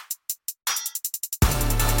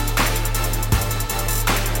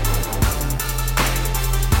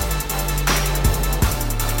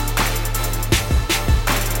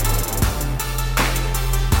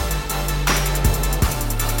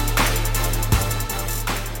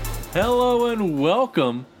Hello and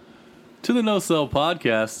welcome to the No Cell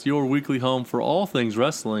Podcast, your weekly home for all things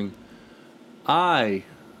wrestling. I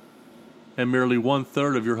am merely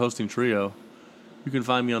 1/3 of your hosting trio. You can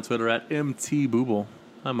find me on Twitter at MTBooble.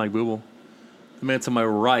 I'm Mike Booble. The man to my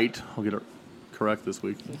right, I'll get it correct this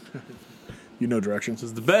week, You know directions.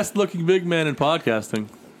 is the best looking big man in podcasting.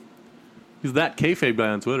 He's that kayfabe guy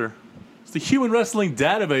on Twitter. It's the Human Wrestling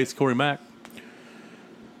Database, Corey Mack.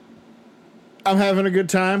 I'm having a good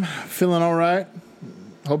time. Feeling all right.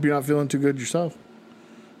 Hope you're not feeling too good yourself.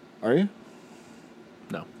 Are you?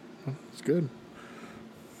 No. It's good.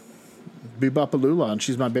 Bebopalula, and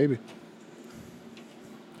she's my baby.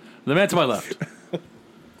 The man to my left,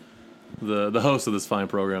 the host of this fine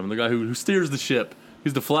program, the guy who steers the ship.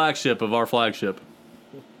 He's the flagship of our flagship.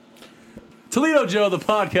 Toledo Joe, the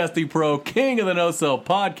podcasting pro, king of the No Cell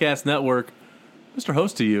Podcast Network. Mr.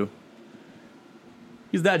 Host to you.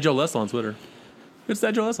 He's that Joe Lessel on Twitter. It's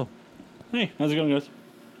that Joe Lessel. Hey, how's it going, guys?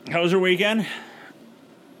 How was your weekend?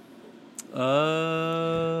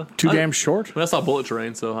 Too damn short? I saw Bullet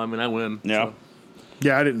Train, so I mean I win. Yeah. So.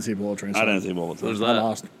 Yeah, I didn't see Bullet Train. I didn't see Bullet Train. There's I that.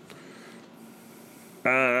 lost.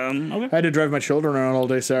 Okay. I had to drive my children around all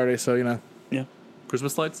day Saturday, so, you know. Yeah.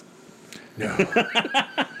 Christmas lights?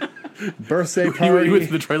 Birthday You went to party.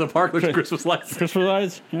 the trailer park with Christmas lights. Christmas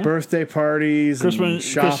lights? Yeah. Birthday parties. Christmas- And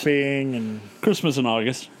shopping. And Christmas in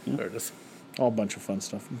August. Yeah. There it is. all a bunch of fun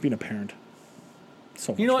stuff. Being a parent.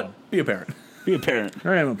 So You know much what? Be a parent. Be a parent.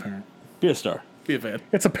 fun. I am a parent. Be a star. Be a fan.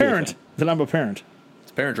 It's apparent that I'm a parent.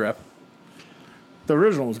 It's Parent Trap. The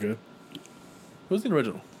original was good. Who's the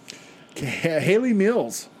original? Haley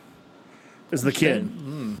Mills is the kid.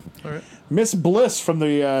 All right. Miss Bliss from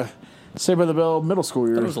the Saved by the Bell middle school I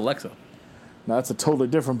thought it years. was Alexa. No, that's a totally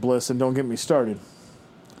different Bliss, and don't get me started.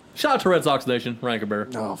 Shout out to Red Sox Nation, Ryan Cabrera.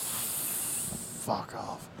 Oh, fuck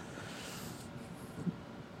off.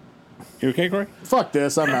 You okay, Corey? Fuck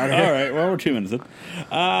this, I'm out of All here. right. Well, we're 2 minutes in.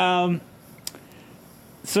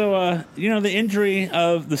 So, the injury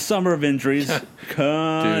of the summer of injuries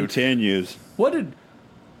continues. What did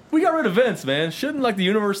we got rid of Vince, man? Shouldn't the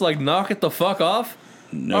universe knock it the fuck off?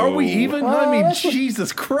 No. Are we even? I mean, that's what-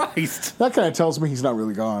 Jesus Christ! That kind of tells me he's not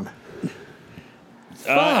really gone.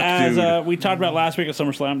 As dude. we talked about last week at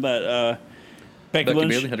SummerSlam, that Becky Becky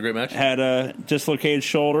Lynch Bailey had a great match. had a dislocated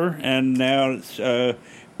shoulder, and now it's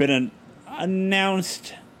been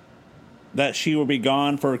announced that she will be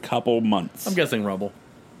gone for a couple months. I'm guessing Rumble.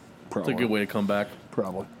 It's Probably. a good way to come back.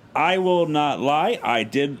 Probably. I will not lie. I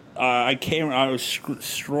did. I was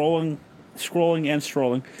scrolling,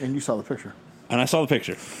 And you saw the picture. and I saw the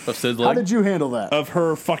picture Of Sid's How leg. did you handle that? of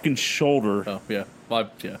her fucking shoulder. Oh yeah, well,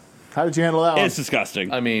 yeah. How did you handle that one? It's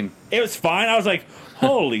disgusting. I mean, It was fine. I was like,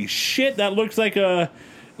 "Holy shit! That looks like a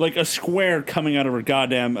square coming out of her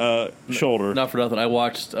goddamn shoulder." not for nothing. I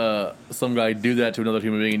watched some guy do that to another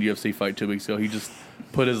human being in a UFC fight 2 weeks ago. He just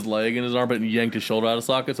put his leg in his armpit and yanked his shoulder out of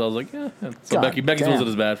socket. So I was like, yeah. So God Becky's damn. wasn't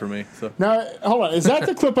as bad for me. So Now, hold on. Is that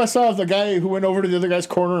the clip I saw of the guy who went over to the other guy's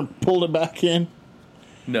corner and pulled it back in?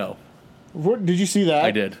 no, What, did you see that?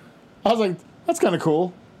 I did. I was like, that's kind of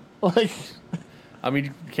cool. Like, I mean,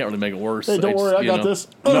 you can't really make it worse. hey, don't It's, worry, I you got know, this.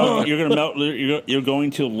 No, you're gonna melt. You're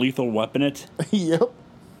going to lethal weapon it. Yep.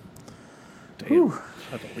 Damn,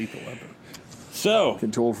 that's a lethal weapon. So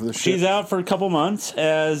Getting too old for this shit. she's out for a couple months,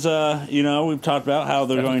 as we've talked about how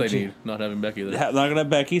they're That's going what they to. need. Not having Becky there. Not gonna have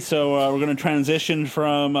Becky, so we're gonna transition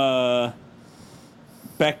from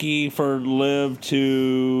Becky for Liv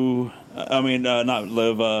to. Not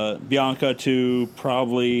Liv. Bianca to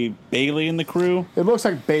probably Bailey in the crew. It looks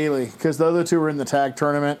like Bailey because the other two were in the tag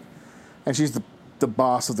tournament, and she's the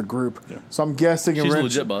boss of the group. Yeah. So I'm guessing She's a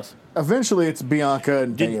legit boss. eventually it's Bianca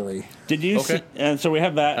and Bailey. Did you? Okay. See, and so we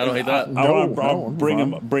have that. I don't hate that. I want No, to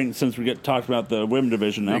I'm fine. bring since we talked about the women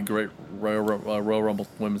division Be now. a great Royal Rumble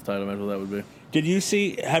women's title match. What that would be. Did you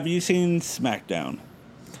see? Have you seen SmackDown?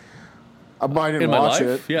 I didn't In my watch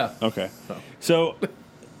life, it. yeah. Okay. Oh. So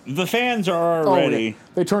the fans are Oh, already yeah.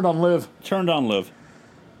 They turned on Liv. turned on Liv.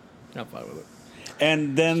 I'm fine with it.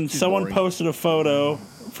 And then someone boring. posted a photo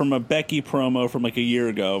from a Becky promo from a year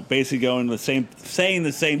ago, basically saying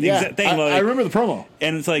the same Yeah, exact thing. I remember the promo.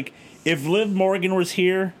 And it's like, if Liv Morgan was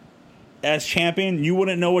here as champion, you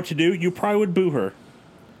wouldn't know what to do. You probably would boo her.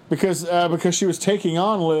 Because she was taking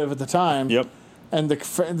on Liv at the time. Yep. And the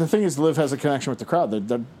thing is, Liv has a connection with the crowd.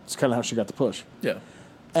 That's kind of how she got the push. Yeah.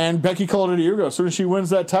 And Becky called it a year ago. As soon as she wins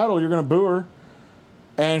that title, you're going to boo her.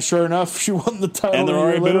 And sure enough, she won the title. And they're a year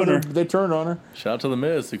already later, booing her. They turned on her. Shout out to The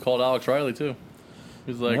Miz, who called Alex Riley, too.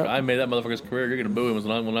 He's like, Yep. I made that motherfucker's career. You're going to boo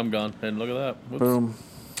him when I'm gone. And look at that. Whoops. Boom.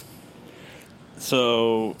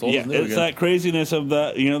 So old yeah, as new it's again. that craziness of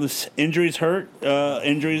the this injuries hurt,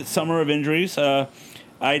 injuries, summer of injuries. I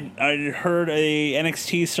heard a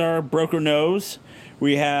NXT star broke her nose.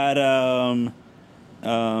 We had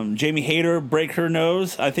Jamie Hayter break her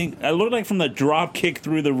nose. I think it looked like from the drop kick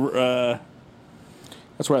through the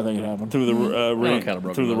That's where I think it happened. through the ring, kinda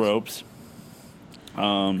broke through her the nose.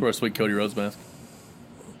 ropes. For a sweet Cody Rhodes mask.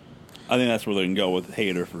 I think that's where they can go with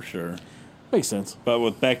Hayter for sure. Makes sense. But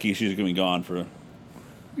with Becky, she's gonna be gone for. You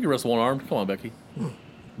can wrestle one arm. Come on, Becky.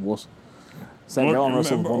 Wuss. Sam Gallen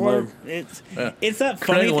wrestled with one leg. It's that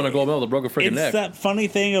Funny funny. won a gold medal that broke a freaking It's neck. that funny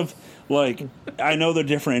thing of like, I know they're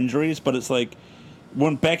different injuries, but it's like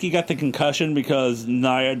when Becky got the concussion because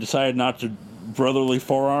Nia decided not to brotherly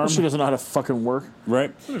forearm, She doesn't know how to fucking work.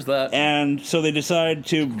 right? There's that. And so they decide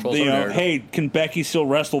to, Controls her narrative. hey, can Becky still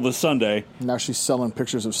wrestle this Sunday? Now she's selling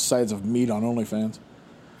pictures of sides of meat on OnlyFans.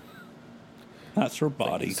 That's her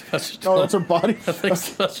body. That's just, Oh, that's her body. I think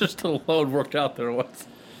that's just a load worked out there once.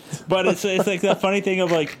 But it's like that funny thing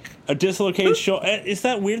of like a dislocated shoulder. It's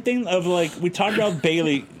that weird thing of like we talked about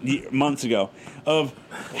Bailey months ago of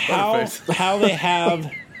how they have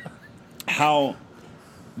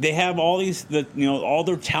all these all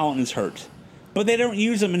their talent is hurt, but they don't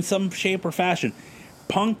use them in some shape or fashion.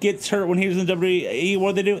 Punk gets hurt when he was in WWE.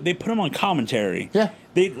 What do? They put him on commentary. Yeah.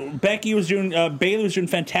 Bailey was doing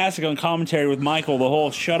fantastic on commentary with Michael. The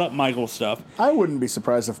whole "shut up, Michael" stuff. I wouldn't be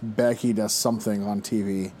surprised if Becky does something on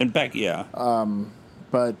TV, And Becky, yeah,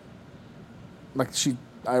 but like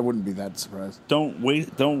I wouldn't be that surprised. don't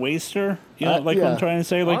waste her. You know, like what yeah. I'm trying to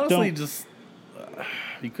say. Like, Honestly, don't. just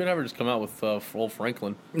you could never just come out with old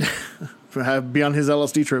Franklin. Be on his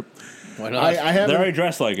LSD trip. Why not? I They haven't. already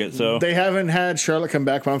dressed like it, so They haven't had Charlotte come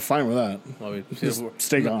back, but I'm fine with that. I mean, Just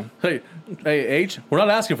stay gone. hey, H, we're not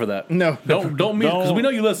asking for that. No. don't mean because we know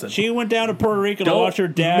you listen. She went down to Puerto Rico to Don't watch her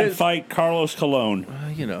dad miss- fight Carlos Colon.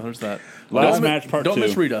 There's that. Last Don't match, part Don't 2.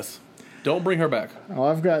 misread us. Don't bring her back. Oh,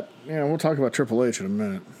 I've got. We'll talk about Triple H in a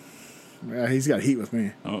minute. Yeah, he's got heat with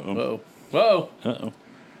me. Whoa, whoa.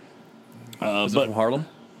 Is it But from Harlem?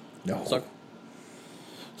 No. Suck.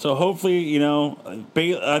 so hopefully,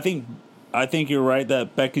 I think you're right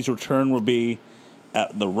that Becky's return will be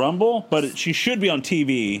at the Rumble, but she should be on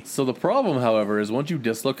TV. So the problem, however, is once you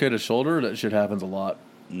dislocate a shoulder, that shit happens a lot.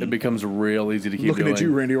 It becomes real easy to keep Looking doing. at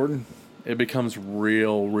you, Randy Orton. It becomes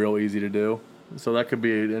real easy to do. So that could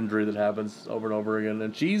be an injury that happens over and over again.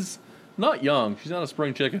 And she's not young. She's not a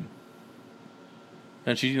spring chicken.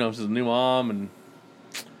 And she's a new mom, and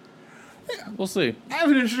we'll see. I have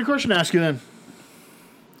an interesting question to ask you then.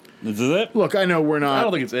 Is it? Look, I know I don't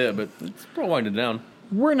not think it's it, but it's probably winding down.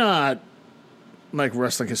 we're not like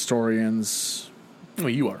wrestling historians. Well,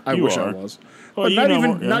 you are. I You wish I are. was. Well, But you not know even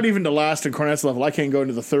more, yeah. not even to last in Cornette's level. I can't go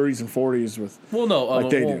into the 30s and 40s with. Well, no. Like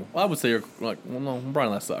they well, do. I would say you're like, no,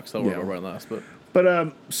 Brian Last sucks. I'll worry Yeah. about Brian Last, but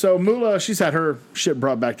But so Moolah, she's had her shit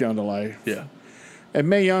brought back down to life. yeah. And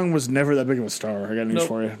Mae Young was never that big of a star. I got news Nope.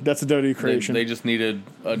 for you. That's a WWE creation. They just needed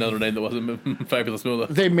another name that wasn't Fabulous Moolah.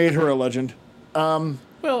 They made her a legend. Well,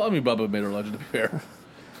 I mean, Bubba made her a legend, to be fair.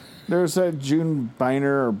 There's June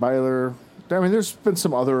Biner or Byler. I mean, there's been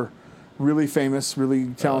some other really famous, really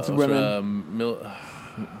talented women.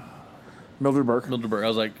 Mildred Burke. Mildred Burke. I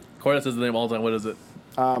was like, Cornette says the name all the time. What is it?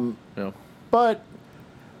 No. But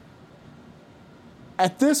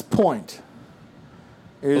at this point,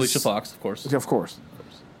 Alicia Fox, of course. Of course.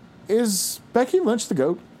 Is Becky Lynch the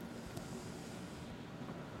GOAT?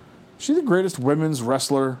 She the greatest women's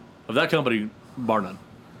wrestler? Of that company, bar none.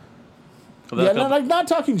 Of Yeah, that, not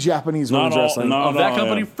talking Japanese women's wrestling. of that no,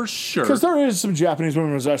 company, yeah. for sure. Because there is some Japanese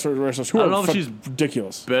women's wrestlers who I don't are know if she's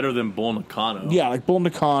ridiculous. better than Bull Nakano. Yeah, like Bull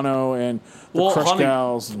Nakano and the Crush honey,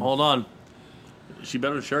 Gals. And hold on. Is she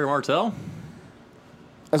better than Sherry Martel?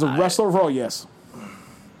 as a wrestler overall, yes.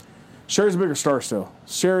 Sherry's a bigger star still.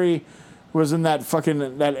 Sherry was in that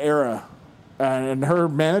era, and her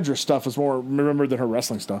manager stuff was more remembered than her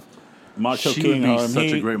wrestling stuff. Macho She King. would be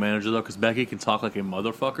such a great manager, though, because Becky can talk like a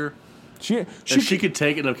motherfucker. If she could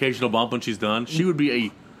take an occasional bump when she's done, she would be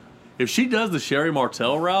a... If she does the Sherry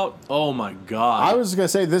Martel route, oh my God. I was going to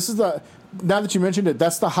say, this is the... Now that you mentioned it,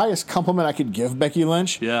 that's the highest compliment I could give Becky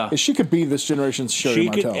Lynch. Yeah. Is she could be this generation's Sherry She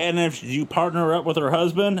Martel. could, and if you partner her up with her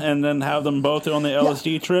husband and then have them both on the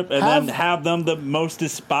LSD trip and then have them the most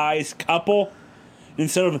despised couple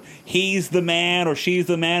instead of he's the man or she's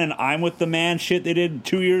the man and I'm with the man shit they did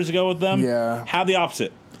 2 years ago with them. Yeah. Have the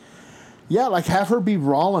opposite. Yeah, like have her be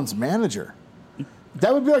Rollins' manager.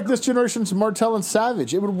 That would be like this generation's Martel and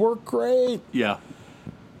Savage. It would work great. Yeah.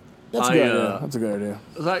 That's a good idea. That's a good idea.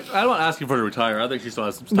 Like, I'm not asking for her to retire. I think she still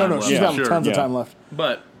has some time No, left. she's got sure. tons of Yeah. time left.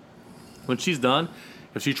 But when she's done,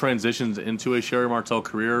 if she transitions into a Sherry Martel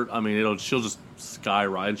career, I mean, she'll just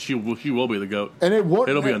skyrocket. She will be the GOAT. And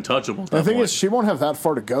it'll be untouchable. The thing is, she won't have that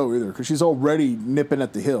far to go either because she's already nipping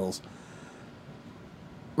at the hills.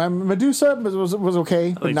 Medusa was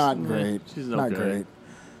okay, but not great. She's not great.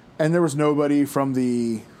 And there was nobody from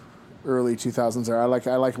the early 2000s there. I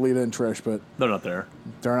like Lita and Trish, but they're not there.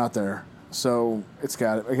 They're not there. So it's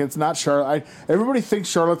not Charlotte. Everybody thinks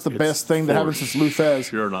Charlotte's the best thing that happened since Lou Thesz.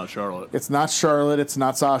 Sure, not Charlotte. It's not Charlotte. It's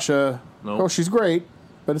not Sasha. Nope. Oh, she's great,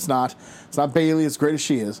 but it's not. It's not Bayley. As great as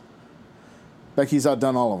she is, Becky's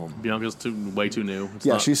outdone all of them. Bianca's way too new.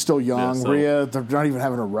 She's still young. Yeah, Rhea, they're not even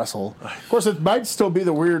having her wrestle. Of course, it might still be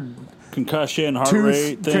the weird concussion, heart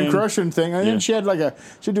rate thing. Concussion thing. And then she had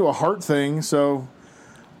she'd do a heart thing. So,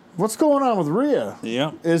 what's going on with Rhea?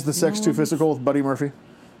 Yeah, is the sex too physical with Buddy Murphy?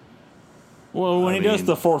 Well, when he does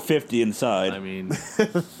the 450 inside, I mean, is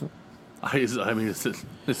it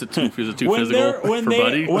too physical for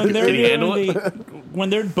Buddy? Can he handle it? When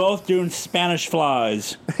they're both doing Spanish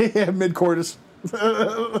flies, yeah, mid-coitus.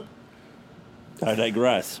 I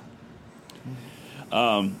digress.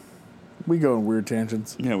 We go in weird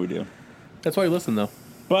tangents. Yeah, we do. That's why you listen, though.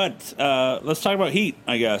 But let's talk about Heat,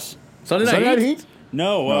 I guess. Sunday Night Heat?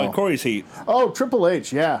 No, Corey's Heat. Oh, Triple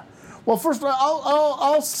H, yeah. Well, first,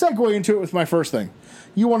 I'll segue into it with my first thing.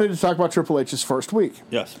 You wanted to talk about Triple H's first week.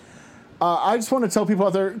 Yes. I just want to tell people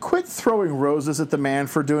out there, quit throwing roses at the man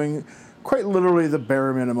for doing quite literally the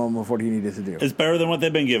bare minimum of what he needed to do. It's better than what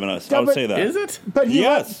they've been giving us. Yeah, I would say that. Is it? But he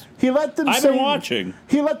yes. let them I've been watching.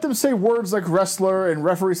 He let them say words like wrestler and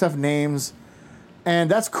referees have names, and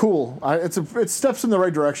that's cool. It steps in the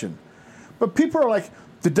right direction. But people are like,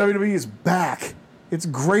 the WWE is back. It's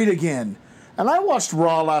great again. And I watched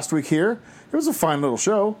Raw last week here. It was a fine little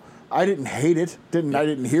show. I didn't hate it. I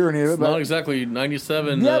didn't hear any of it. It's not exactly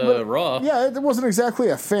 97 Raw. Yeah, it wasn't exactly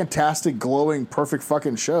a fantastic, glowing, perfect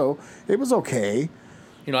fucking show. It was okay.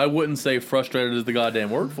 You know, I wouldn't say frustrated is the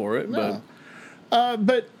goddamn word for it,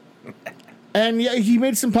 and yeah, he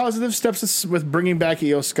made some positive steps with bringing back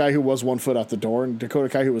Io Sky, who was 1 foot out the door, and Dakota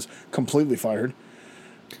Kai, who was completely fired.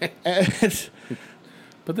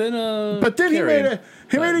 But then he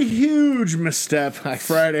made a huge misstep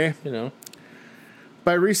Friday. You know,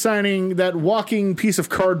 by re-signing that walking piece of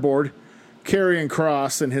cardboard, Karrion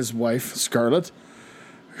Kross, and his wife Scarlett.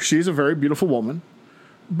 She's a very beautiful woman,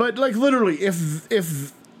 but literally,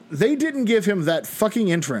 if they didn't give him that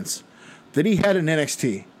fucking entrance that he had in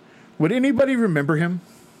NXT, would anybody remember him?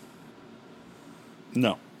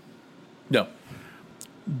 No.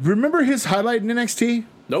 Remember his highlight in NXT?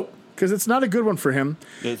 Nope. Because it's not a good one for him.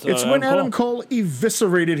 It's when Adam Cole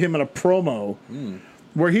eviscerated him in a promo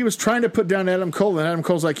where he was trying to put down Adam Cole, and Adam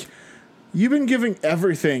Cole's like, you've been giving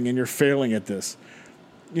everything and you're failing at this.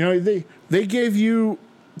 You know, they gave you,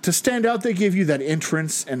 to stand out, they gave you that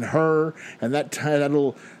entrance and her and that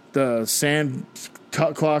little, the sand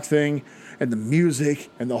clock thing and the music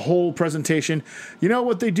and the whole presentation. You know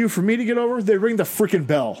what they do for me to get over? They ring the freaking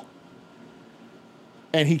bell.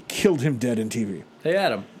 And he killed him dead in TV. Hey,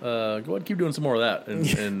 Adam, go ahead and keep doing some more of that.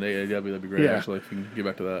 And that'd be great, actually, if you can get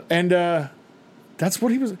back to that. And that's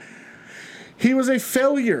what he was. He was a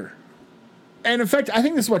failure. And in fact, I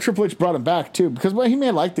think this is why Triple H brought him back, too. Because, he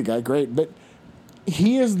may like the guy, great. But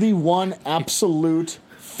he is the one absolute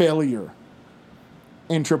failure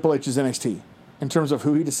in Triple H's NXT. In terms of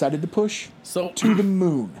who he decided to push to the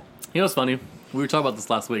moon. You know what's funny? We were talking about this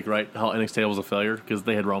last week, right? How NXT was a failure because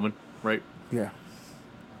they had Roman, right? Yeah.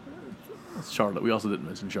 Charlotte. We also didn't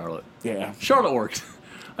mention Charlotte. Yeah. Charlotte worked.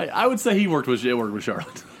 I would say it worked with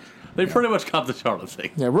Charlotte. They pretty much got the Charlotte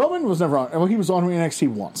thing. Yeah, Roman was never on. Well, he was on NXT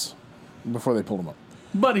once before they pulled him up.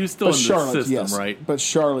 But he was still in Charlotte, the system, yes. right? But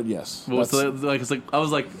Charlotte, yes. Well, I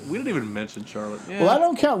was like, we didn't even mention Charlotte. Yeah. Well, I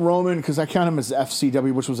don't count Roman because I count him as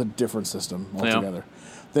FCW, which was a different system altogether.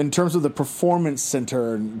 Yeah. Then in terms of the Performance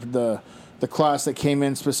Center and the class that came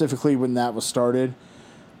in specifically when that was started,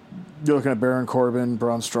 you're looking at Baron Corbin,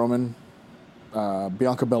 Braun Strowman,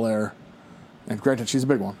 Bianca Belair, and granted, she's a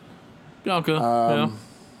big one. Bianca, yeah.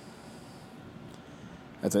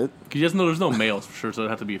 That's it. You just know there's no males for sure, so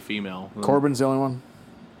it'd have to be a female. Corbin's the only one,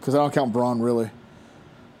 because I don't count Braun really.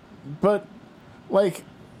 But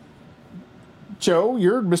Joe,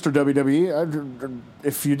 you're Mr. WWE.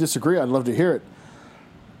 If you disagree, I'd love to hear it.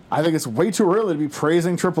 I think it's way too early to be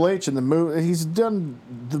praising Triple H and the move. He's done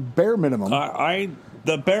the bare minimum.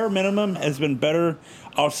 The bare minimum has been better.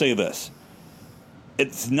 I'll say this.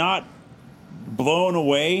 It's not blown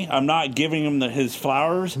away. I'm not giving him his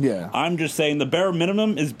flowers. Yeah. I'm just saying the bare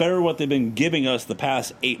minimum is better what they've been giving us the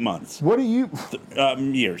past 8 months. What do you...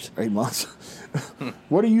 years. 8 months.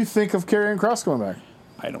 What do you think of Karrion Kross going back?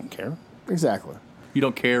 I don't care. Exactly. You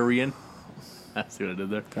don't carry. I see what I did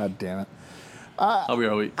there. God damn it. I'll be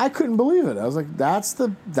all week. I couldn't believe it. I was like, that's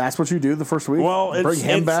what you do the first week? Well, Bring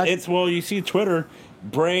him back? You see Twitter,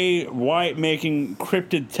 Bray Wyatt making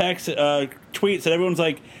cryptid text tweets, and everyone's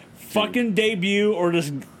like, fucking debut or just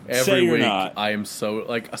say Every you're week, not. I am so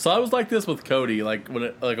I was like this with Cody. Like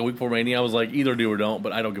a week before Mania, I was like, either do or don't.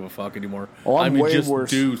 But I don't give a fuck anymore. Oh, I'm way just worse.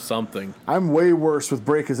 do something. I'm way worse with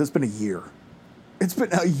Bray because it's been a year. It's been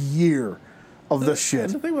a year of this shit.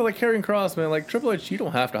 That's the thing with like Karrion Kross, man. Like Triple H, you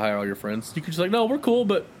don't have to hire all your friends. You can just like, no, we're cool,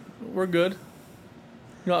 but we're good.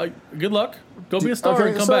 You know, like, good luck. Go be a star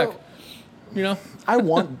and come back. You know, I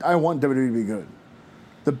want WWE to be good.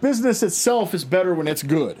 The business itself is better when it's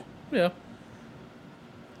good. yeah.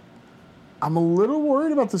 I'm a little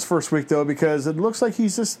worried about this first week, though, because it looks like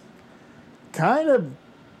he's just kind of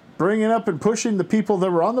bringing up and pushing the people that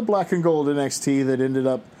were on the black and gold NXT that ended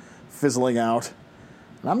up fizzling out.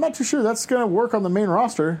 And I'm not too sure that's going to work on the main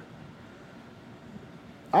roster.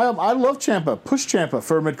 I love Ciampa. Push Ciampa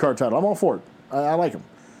for a mid-card title. I'm all for it. I like him.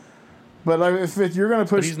 But if you're going to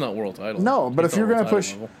push... But he's not world title. No, but He's if you're not going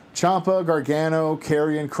to world push title Ciampa, Gargano,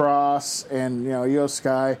 Karrion Kross, and, Io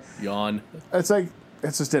Sky, level. Yawn. it's like,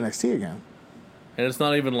 it's just NXT again. And it's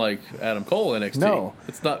not even like Adam Cole NXT. No.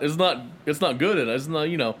 It's not good. It's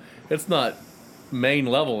not, it's not main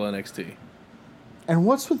level NXT. And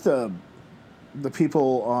what's with the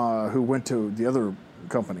people who went to the other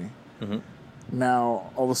company now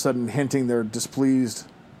all of a sudden hinting they're displeased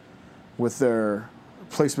with their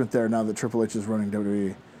placement there now that Triple H is running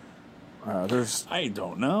WWE? I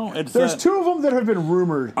don't know. There's two of them that have been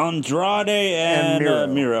rumored. Andrade and Miro.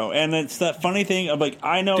 Miro. And it's that funny thing of like,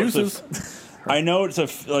 I know Deuces.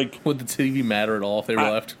 it's like Would the TV matter at all if they were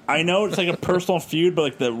left? I know it's like a personal feud, but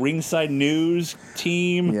like the Ringside News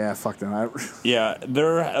team, Yeah, fuck them. yeah,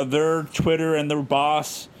 their Twitter and their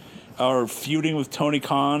boss are feuding with Tony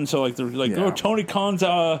Khan. So like they're like, Yeah. oh, Tony Khan's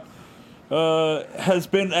has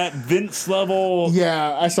been at Vince level.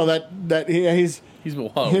 Yeah, I saw that. He's His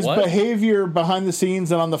his behavior behind the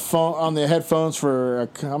scenes and on the phone, on the headphones for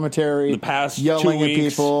commentary, The past yelling 2 at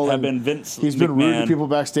weeks people, have and been Vince. He's been rude to McMahon. people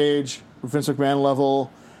backstage, Vince McMahon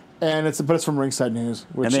level, and it's from Ringside News,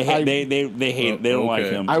 which and they hate. They hate. They don't like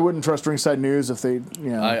Okay. him. I wouldn't trust Ringside News if they,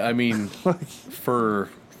 I mean, for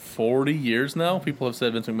 40 years now, people have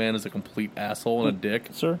said Vince McMahon is a complete asshole and a dick.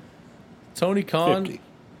 Sir, Tony Khan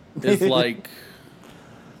 50. is like,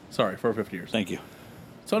 sorry, for 50 years. Thank you.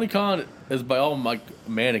 Tony Khan is by all like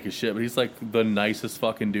manic as shit, but he's like the nicest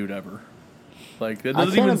fucking dude ever. Like that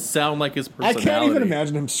doesn't even sound like his I personality. can't even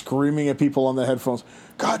imagine him screaming at people on the headphones.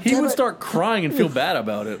 God He damn would it. start crying and feel bad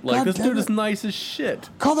about it. Like God this damn dude it. is nice as shit.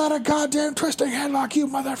 Call that a goddamn twisting headlock, you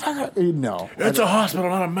motherfucker. No, It's a hospital,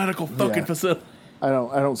 not a medical fucking Yeah. facility. I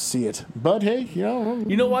don't see it. But hey,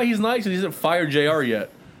 You know why he's nice? He hasn't fired JR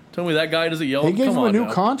yet. Tell me that guy doesn't yell. He gave Come him a on new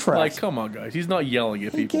now. contract. Like, come on, guys. He's not yelling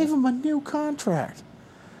at he people. gave him a new contract.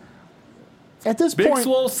 At this Big point,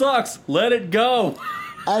 Swole sucks. Let it go.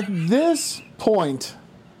 at this point,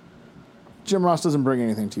 Jim Ross doesn't bring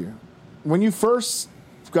anything to you. When you first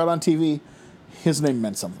got on TV, his name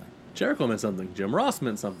meant something. Jericho meant something. Jim Ross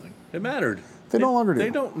meant something. It mattered. They no longer do.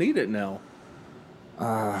 They don't need it now.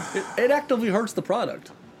 It actively hurts the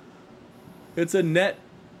product. It's a net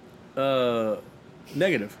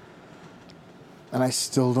negative. And I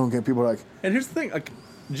still don't get people like, And here's the thing: like,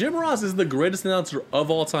 Jim Ross is the greatest announcer of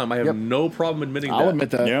all time. I have Yep. no problem admitting I'll that. admit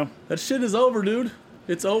that. Yeah. That shit is over, dude.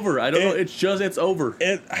 It's over. I don't know. It's over.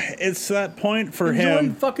 It's that point for Enjoy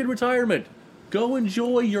him. fucking retirement. Go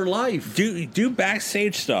enjoy your life. Do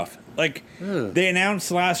backstage stuff. Like Ugh. they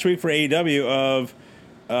announced last week for AEW of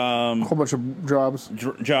A whole bunch of jobs.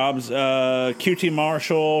 jobs. QT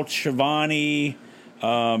Marshall, Shivani,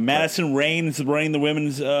 Madison Rain's running the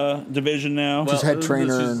women's division now. She's head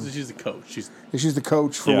trainer She's a coach. She's the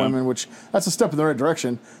coach for Yeah. women, which that's a step in the right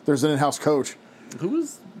direction. There's an in-house coach. Who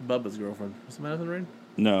was Bubba's girlfriend? Was it Madison Rain?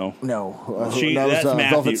 No, No, that's Velvet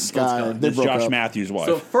Matthews. Sky. They That's broke Josh up. Matthews' wife.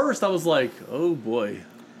 So first I was like, oh boy.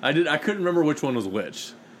 I couldn't remember which one was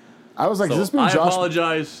which. I was like, So does this mean I Josh?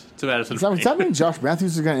 apologize to Madison Does Rain. that mean Josh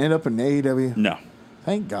Matthews is going to end up in AEW? no,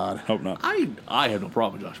 Thank God. hope not. I have no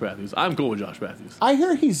problem with Josh Matthews. I'm cool with Josh Matthews. I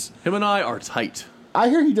hear Him and I are tight.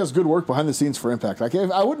 he does good work behind the scenes for Impact. Like,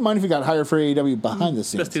 I wouldn't mind if he got hired for AEW behind the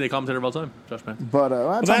scenes. Best TNA commentator of all time, Josh Matthews.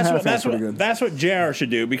 But That's what JR should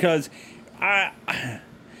do because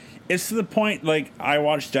it's to the point. Like I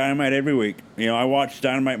watch Dynamite every week. You know, I watch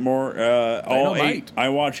Dynamite more. Dynamite. I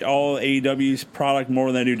watch all AEW's product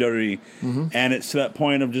more than I do WWE, and it's to that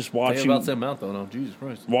point of just Hey, watching about the same amount though. No, Jesus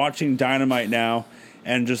Christ. watching Dynamite now,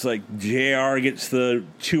 and just like JR gets the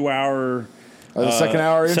 2 hour The second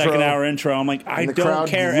hour intro. Second hour intro. I'm like, I And the don't crowd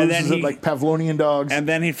care. And then loses it he like Pavlonian dogs. and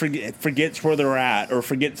then he forgets where they're at, or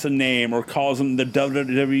forgets the name, or calls them the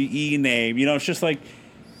WWE name. You know, it's just like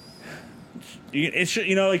it's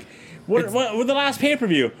like what with the last pay per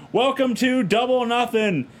view. Welcome to Double or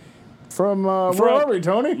Nothing. From where are we,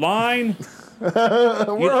 Tony? Line. Where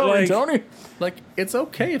are we, like- Tony? Like, it's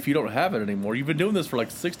okay if you don't have it anymore. You've been doing this for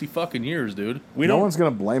like 60 fucking years, dude. We No don't one's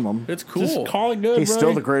gonna blame him. It's cool. just call it good. He's bro.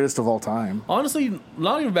 still the greatest of all time. Honestly,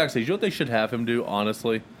 not even backstage. You know what they should have him do,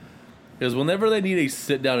 honestly? Is whenever they need a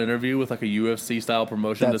sit-down interview with like a UFC-style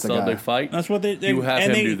promotion That's to the sell a guy. big fight, That's what they you have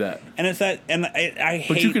and him they- do that. And it's that, and I hate.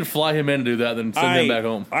 But you can fly him in and do that, then send him back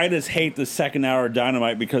home. I just hate the second hour of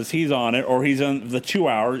Dynamite because he's on it, or he's on the 2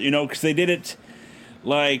 hour. You know, because they did it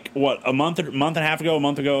like what a month and a half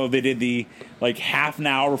ago. They did the like half an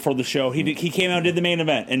hour before the show. He came out and did the main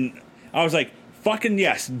event, and I was like, "Fucking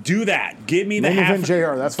yes, do that. Give me the Main half event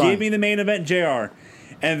JR, that's fine. Give me the main event JR."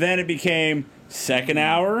 And then it became second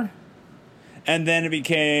hour, and then it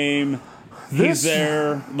became he's This-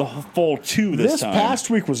 there the full two this time. past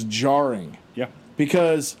week was jarring Yeah.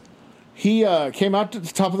 because he came out to the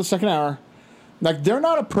top of the second hour. Like, they're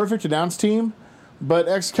not a perfect announce team, but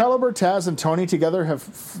Excalibur, Taz, and Tony together have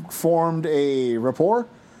formed a rapport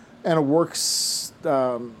and a works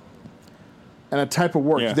and a type of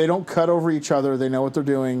work. Yeah. They don't cut over each other. They know what they're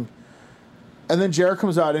doing. And then JR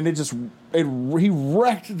comes out and he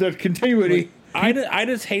wrecked the continuity. I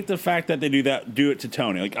just hate the fact that they do it to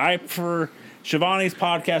Tony. Like for Shivani's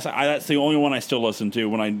podcast, that's the only one I still listen to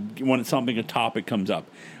when a topic comes up.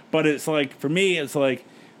 But it's like, for me, it's like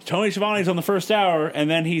Tony Schiavone's on the first hour, and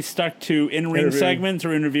then he's stuck to in-ring Interviewing. segments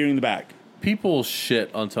or interviewing the back. People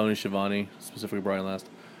shit on Tony Schiavone, specifically Brian Last,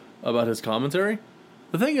 about his commentary.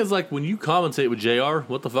 The thing is, like, when you commentate with JR,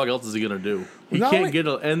 what the fuck else is he going to do? He Not can't only- get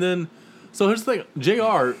a... And then... So here's the thing.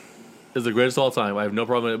 JR is the greatest of all time. I have no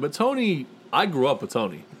problem with it. But Tony... I grew up with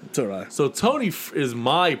Tony. So did I. So Tony is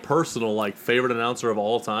my personal, like, favorite announcer of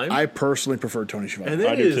all time. I personally prefer Tony Schiavone. and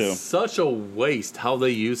I it do is too. such a waste how they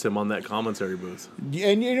use him on that commentary booth.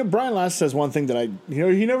 And Brian Last says one thing that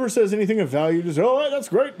he never says anything of value. Just, oh, that's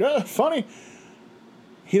great, funny.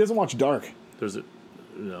 He doesn't watch Dark. There's a...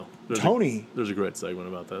 Tony. There's a great segment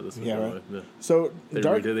about that. This Yeah, by the right. way. Yeah. So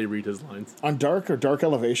Dark They read his lines. on Dark or Dark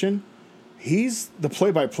Elevation, he's the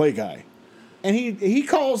play-by-play guy, and he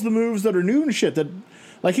calls the moves that are new and shit. That,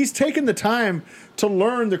 like, he's taken the time to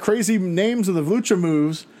learn the crazy names of the lucha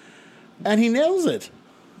moves, and he nails it.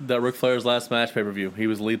 That Ric Flair's last match pay-per-view. He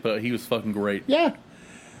was lead, but he was fucking great. Yeah.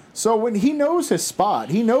 So when he knows his spot,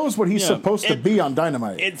 he knows what he's Yeah, supposed to be on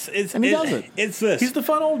Dynamite. And he does it. It's this. He's the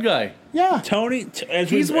fun old guy. Yeah. Tony.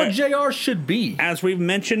 He's what JR should be. As we've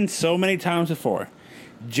mentioned so many times before,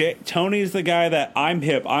 Tony's the guy that I'm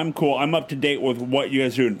hip, I'm cool, I'm up to date with what you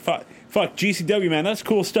guys are doing. Fuck GCW, man, that's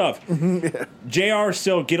cool stuff. JR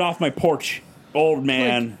still get off my porch, old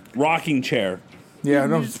man, rocking chair. Yeah.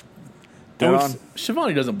 No. Dead on.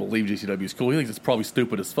 Shivani doesn't believe GCW is cool. He thinks it's probably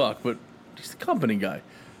stupid as fuck, but he's a company guy.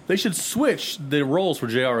 They should switch the roles for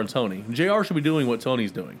JR and Tony. JR should be doing what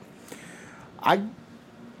Tony's doing. I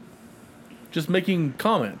Just making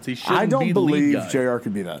comments. He shouldn't I be don't the believe lead guy. JR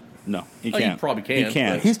could be that. No, he Oh, he can't. probably can, He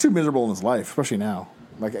can't. but- He's too miserable in his life, especially now.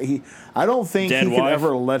 Like, I don't think Dead he could wife.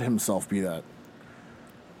 ever let himself be that.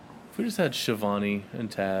 If we just had Shivani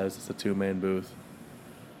and Taz as a two-man booth,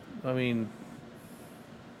 I mean,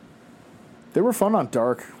 They were fun on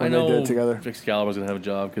Dark I when know they did it together. Excalibur's going to have a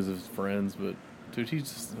job because of his friends, but, dude, he's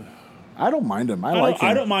just... I don't mind him. I I like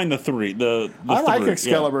him. don't mind the three. The I like three,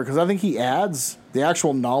 Excalibur because I think he adds the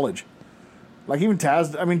actual knowledge. Like, even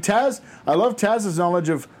Taz. I mean, Taz. I love Taz's knowledge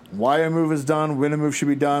of why a move is done, when a move should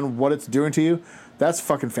be done, what it's doing to you. That's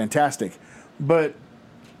fucking fantastic. But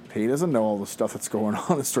he doesn't know all the stuff that's going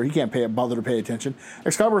on in the story. He can't bother to pay attention.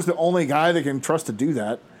 Excalibur's the only guy that can trust to do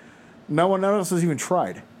that. No one else has even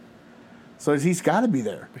tried. So he's got to be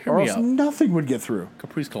there, Hear or me else out. nothing would get through.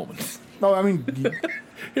 Caprice Coleman. No, I mean,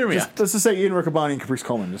 Hear me out. let's just say Ian Riccaboni and Caprice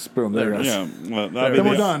Coleman. Just boom, there There it it goes. Yeah, well, Then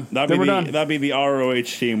we're done. Then we're done. That'd be the ROH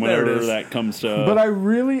team There it whenever is. that comes to. But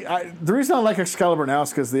the reason I like Excalibur now is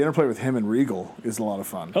because the interplay with him and Regal is a lot of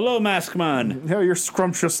fun. hello, Mask Man. Yeah, you're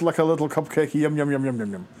scrumptious like a little cupcake. Yum, yum, yum, yum,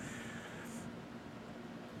 yum, yum.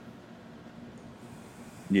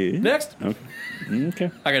 Yeah. Next. Okay.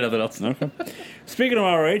 I got nothing else. Okay. Speaking of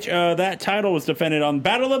ROH, that title was defended on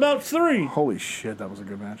Battle of the Belts 3. Holy shit, that was a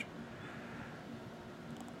good match.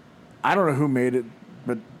 I don't know who made it,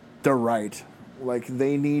 but they're right. Like,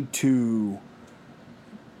 they need to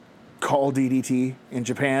call DDT in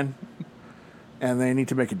Japan, and they need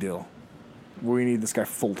to make a deal. We need this guy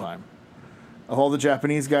full time. Of all the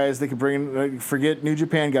Japanese guys they could bring in, forget New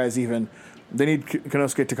Japan guys even, They need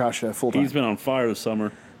Konosuke Takashita full time. He's been on fire this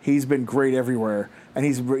summer. He's been great everywhere, and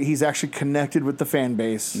he's actually connected with the fan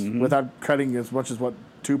base without cutting as much as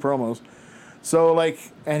 2 promos. So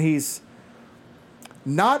and he's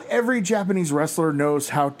not every Japanese wrestler knows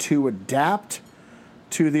how to adapt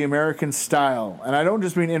to the American style, and I don't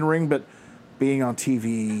just mean in ring, but being on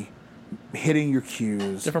TV, hitting your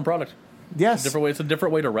cues. Different product. Yes, Different way. It's a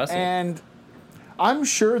different way to wrestle. and I'm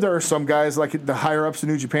sure there are some guys like the higher ups in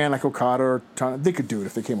New Japan, like Okada or Tana, they could do it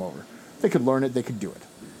if they came over. They could learn it. They could do it.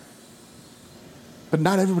 But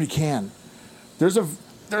not everybody can. There's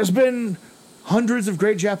been hundreds of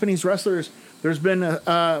great Japanese wrestlers. There's been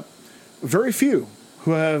very few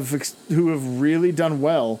who have really done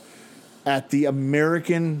well at the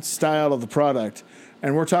American style of the product,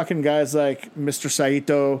 and we're talking guys like Mr.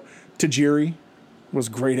 Saito Tajiri was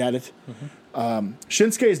great at it.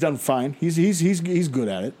 Shinsuke's done fine. He's good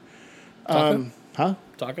at it.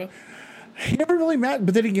 Taka? He never really mattered,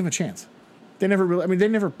 but they didn't give him a chance. They never really. I mean, they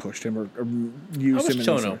never pushed him or used How him. was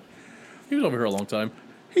Chono? He was over here a long time.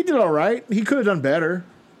 He did all right. He could have done better,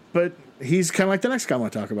 but he's kind of like the next guy I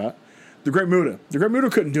want to talk about. The Great Muta. The Great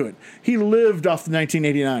Muta couldn't do it. He lived off the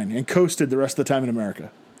 1989 and coasted the rest of the time in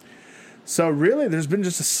America. So really, there's been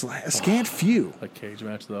just a scant few. That cage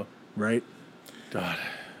match, though. Right? God.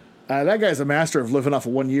 That guy's a master of living off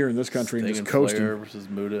of 1 year in this country Sting and just and coasting. Flair versus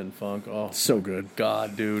Muta and Funk. Oh, So good.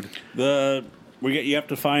 God, dude. You have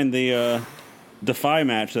to find the Defy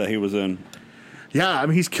match that he was in. Yeah, I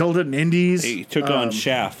mean, he's killed it in indies. He took on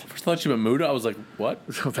Shaft. First thought you meant Muta. I was like, what?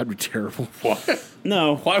 Oh, that'd be terrible. What?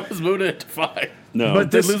 No, Why was Muta at Defy? no.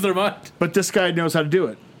 But They this- lose their mind. But this guy knows how to do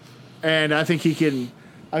it. And I think he can.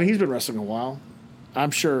 I mean, he's been wrestling a while.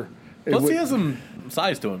 I'm sure. it Plus, would- he has some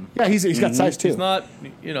size to him. Yeah, he's got size too. He's not,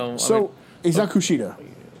 So he's not Kushida.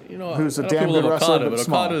 who's a I know damn people good love wrestler, Okada, but but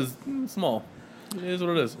small. Okada's small. It is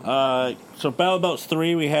what it is. So Battle Belts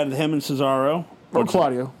 3, we had him and Cesaro. Or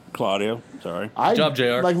Claudio. Claudio, sorry. I, Good job,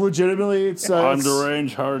 JR. Like, legitimately, it's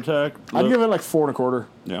Underrange, heart attack. I'd give it like 4.25.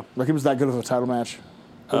 Yeah. Like, it was that good of a title match.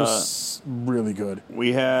 It was really good.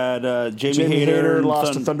 We had Jamie Jamie Hayter Hayter and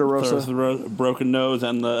lost to Thunder Rosa. Broken nose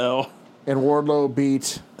and the L. And Wardlow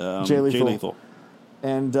beat Jay Lethal. Jay Lethal.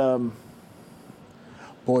 And,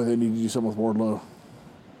 boy, they need to do something with Wardlow.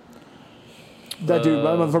 That dude,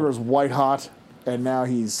 that motherfucker was white hot, and now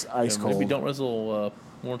he's ice cold. Maybe don't wrestle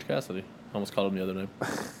Orange Cassidy. I almost called him the other name.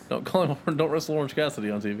 Don't wrestle Orange Cassidy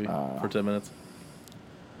on TV for 10 minutes.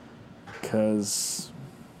 Because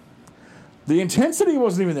the intensity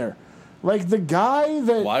wasn't even there. Like, the guy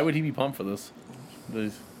that... Why would he be pumped for this?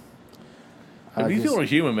 These I these guess- people are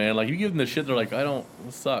human, man. Like, you give them the shit, they're like,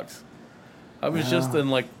 this sucks. I was just in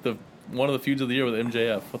like one of the feuds of the year with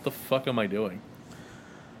MJF. What the fuck am I doing?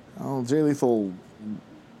 Oh, Jay Lethal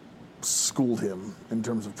schooled him in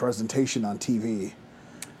terms of presentation on TV.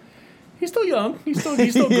 He's still young. He's still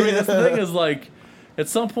great. That's the thing is, like, at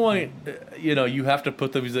some point, you have to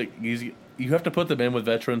put them. You have to put them in with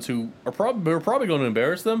veterans who are probably going to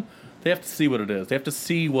embarrass them. They have to see what it is. They have to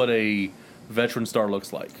see what a veteran star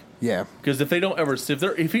looks like. Yeah. Because if they don't ever,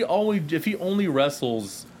 if he only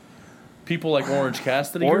wrestles people like Orange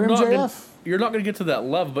Cassidy, Or you're MJF. not going to get to that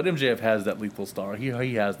level. But MJF has that lethal star. He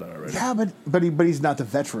has that already. Yeah, but he's not the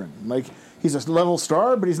veteran. Like, he's a level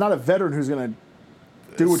star, but he's not a veteran who's going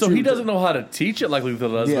to do what So you... he doesn't know how to teach it like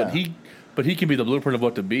Lethal does. Yeah. But he can be the blueprint of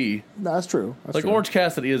what to be. No, that's true. That's Like true. Orange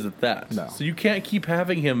Cassidy is at that. No. So you can't keep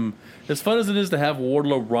having him. As fun as it is to have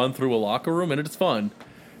Wardlow run through a locker room, and it's fun.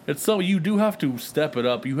 You do have to step it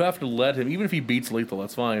up. You have to let him, even if he beats Lethal,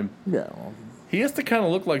 that's fine. Yeah, well, He has to kind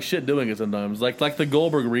of look like shit doing it sometimes. Like the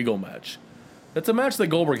Goldberg Regal match. It's a match that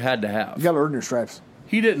Goldberg had to have. you got to earn your stripes.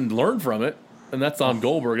 He didn't learn from it, and that's on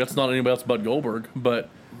Goldberg. That's not anybody else but Goldberg. But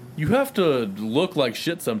you have to look like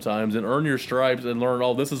shit sometimes and earn your stripes and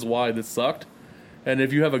learn, this is why this sucked. And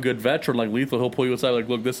if you have a good veteran like Lethal, he'll pull you aside like,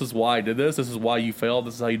 look, this is why I did this. This is why you failed.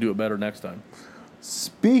 This is how you do it better next time.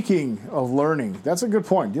 Speaking of learning, that's a good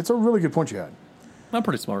point. It's a really good point you had. I'm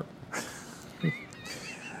pretty smart.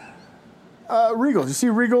 Regal, did you see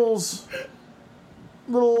Regal's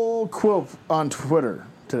little quote on Twitter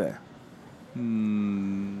today?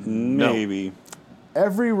 Maybe.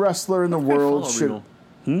 Every wrestler in the I world follow should... Regal.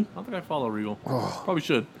 I don't think I follow Regal. Probably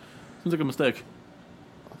should. Seems like a mistake.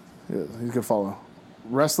 Yeah, he's gonna follow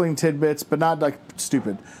wrestling tidbits, but not like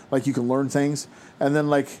stupid. Like, you can learn things, and then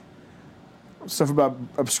like stuff about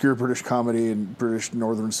obscure British comedy and British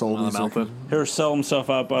Northern soul I'm music. outfit. He'll sell himself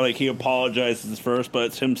out by, like, he apologizes first, but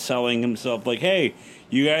it's him selling himself. Like, hey,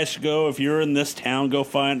 you guys should go, if you're in this town, go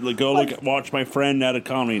watch my friend at a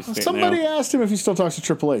comedy. Somebody asked him if he still talks to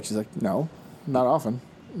Triple H. He's like, no, not often.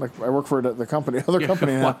 Like, I work for the company, other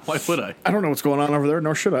company now. Why would I? I don't know what's going on over there,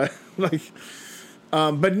 nor should I.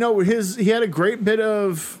 But no, he had a great bit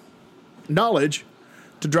of knowledge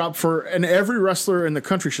to drop and every wrestler in the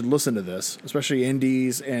country should listen to this, especially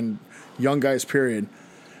indies and young guys, period.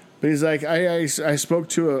 But he's like, I spoke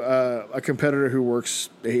to a competitor who works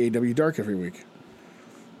AEW Dark every week.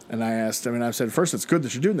 And I said, first, it's good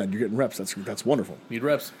that you're doing that. You're getting reps. That's wonderful. Need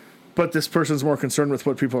reps. But this person's more concerned with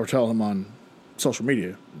what people are telling him on social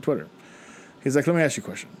media, Twitter. He's like, let me ask you a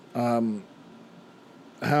question.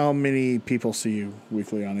 How many people see you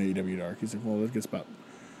weekly on AEW Dark? He's like, well, it gets about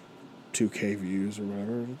 2K views or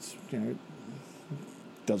whatever. It's, it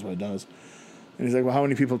does what it does. And he's like, well, how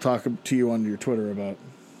many people talk to you on your Twitter about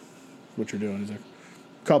what you're doing? He's like,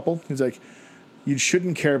 couple. He's like, you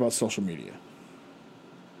shouldn't care about social media.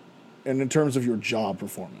 And in terms of your job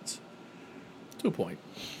performance. To a point.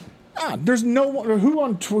 There's no one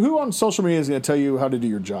who on social media is going to tell you how to do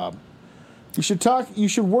your job. You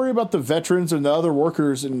should worry about the veterans and the other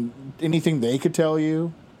workers and anything they could tell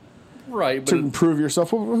you. Right, to improve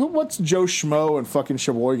yourself. What's Joe Schmo and fucking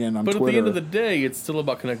Sheboygan on Twitter? But at the end of the day, it's still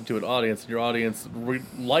about connecting to an audience. And your audience,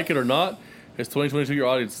 like it or not, it's 2022. Your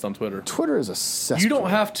audience is on Twitter. Twitter is a cesspool. You don't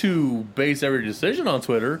have to base every decision on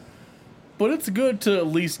Twitter, but it's good to at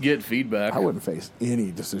least get feedback. I wouldn't face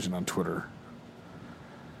any decision on Twitter.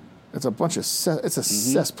 It's a bunch of it's a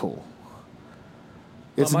cesspool.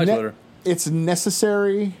 It's not my Twitter. It's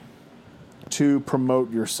necessary to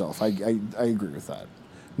promote yourself. I agree with that.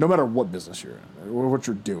 No matter what business you're in or what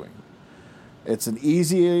you're doing. It's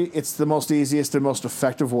the most easiest and most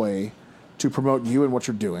effective way to promote you and what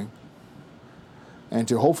you're doing. And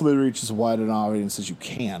to hopefully reach as wide an audience as you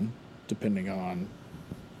can, depending on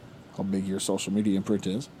how big your social media imprint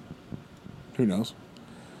is. Who knows?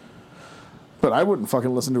 But I wouldn't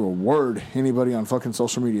fucking listen to a word anybody on fucking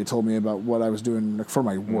social media told me about what I was doing for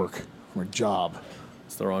my work, my job.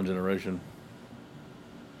 It's the wrong generation.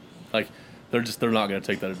 Like, they're not going to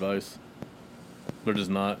take that advice. They're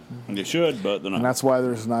just not. They should, but they're not. And that's why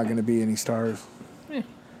there's not going to be any stars.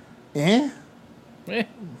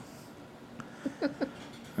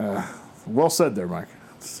 Well said there, Mike.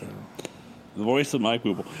 So. The voice of Mike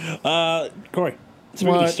Booble. Corey,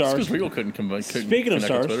 speaking What? of stars. Because Regal couldn't Speaking of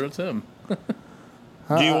stars. Twitter, it's him.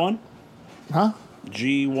 G1? Huh?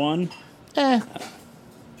 G1? Who How's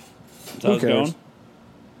it going?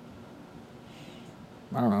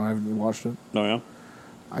 I don't know. I haven't watched it. Oh, yeah?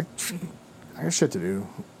 I got shit to do.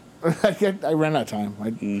 I ran out of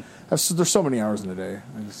time. There's so many hours in a day.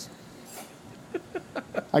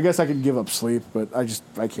 I guess I could give up sleep, but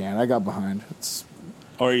I can't. I got behind.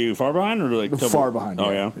 Are you far behind or like far behind?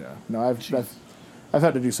 Oh yeah. No, I've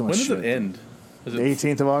had to do so much. When does shit. it end? The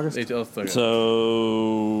 18th of August. 18th, okay.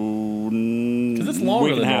 So because it's longer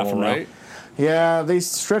week than and a half normal, from now. right? Yeah, they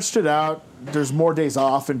stretched it out. There's more days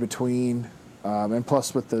off in between, and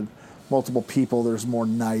plus with the multiple people, there's more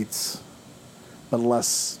nights, but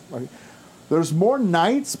less. There's more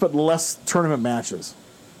nights, but less tournament matches.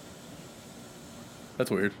 That's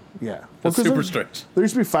weird. Yeah, That's super strange. There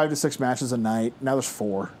used to be 5 to 6 matches a night. Now there's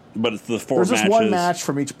 4. But it's the 4 There's matches. just one match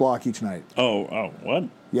from each block each night. Oh, what?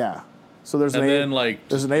 Yeah. So there's And then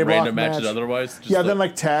there's an A block random matches match. otherwise. Just Yeah, then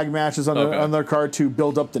like tag matches on Okay. on their card to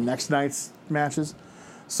build up the next night's matches.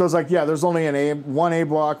 So it's like, yeah, there's only one A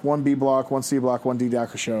block, one B block, one C block, one D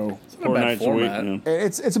block a show. It's not a 4 bad nights a week. format. Yeah.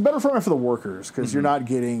 It's a better format for the workers because you're not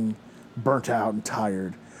getting burnt out and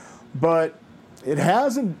tired. But it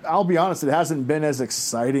hasn't. I'll be honest, it hasn't been as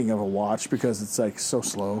exciting of a watch because it's like so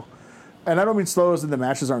slow. And I don't mean slow as in the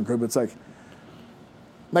matches aren't good, but it's like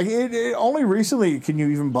it only recently can you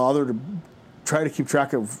even bother to try to keep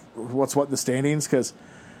track of what's what in the standings because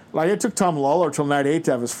like it took Tom Lawler till night 8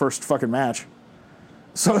 to have his first fucking match.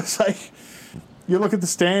 So it's like you look at the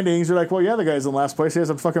standings, you're like, well, yeah, the guy's in last place. He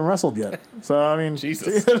hasn't fucking wrestled yet. So I mean,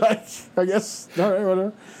 Jesus. like, I guess all right,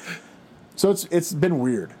 whatever. So it's been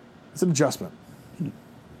weird. It's an adjustment.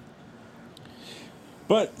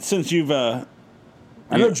 But since you've, I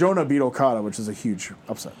know Jonah beat Okada, which is a huge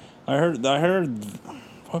upset. I heard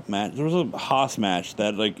what match? There was a Haas match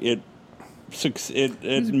that like it met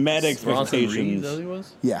Bronson Reed, expectations. that he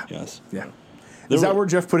was? Yeah. Yes. Yeah. There Is that were- where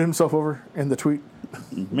Jeff put himself over in the tweet?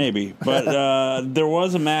 Maybe, but there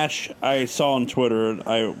was a match I saw on Twitter.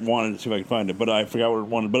 I wanted to see if I could find it, but I forgot what it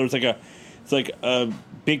was. But it was like a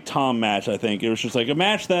Big Tom match. I think it was just like a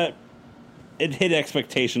match that it hit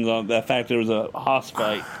expectations on the fact that it was a Haas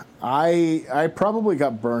fight. I probably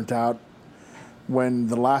got burnt out when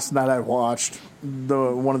the last night I watched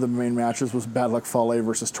one of the main matches was Bad Luck Fale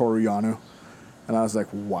versus Toru Yano. And I was like,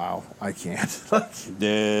 wow, I can't.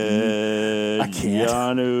 Did I can't.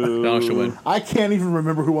 Yano should win. I can't even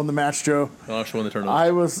remember who won the match, Joe. Should win the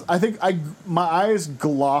tournament. I think my eyes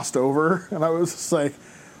glossed over, and I was just like,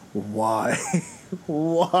 why?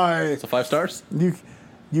 Why? So 5 stars?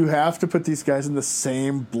 You have to put these guys in the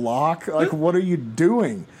same block? Like, what are you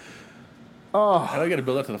doing? How do I got to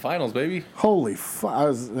build up to the finals, baby? Holy fuck. I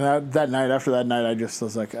was, that night, after that night, I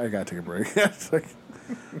was like, I gotta take a break. It's like,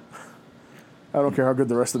 I don't care how good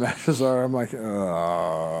the rest of the matches are. I'm like,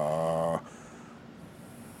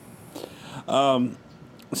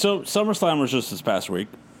 So SummerSlam was just this past week,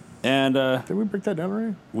 and Did we break that down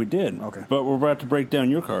already? we did. Okay. But we're about to break down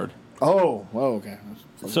your card. Oh, okay.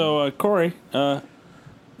 So Corey,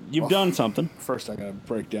 you've done something. First, I gotta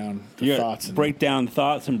break down the You thoughts. gotta break down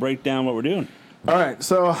thoughts and break down what we're doing. All right,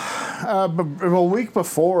 so a week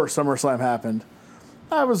before SummerSlam happened,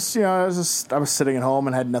 I was sitting at home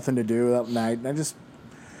and had nothing to do that night, and I was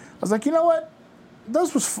like, you know what?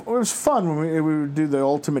 It was fun when we would do the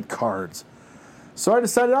Ultimate cards. So I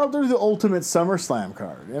decided I'll do the Ultimate SummerSlam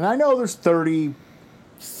card, and I know there's 35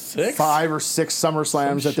 6? or 6 SummerSlams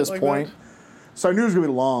Some at this shit like point, that. so I knew it was gonna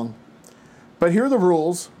be long. But here are the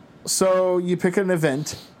rules. So you pick an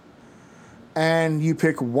event, and you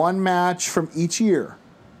pick one match from each year.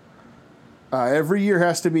 Every year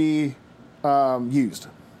has to be used.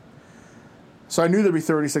 So I knew there'd be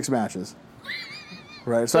 36 matches.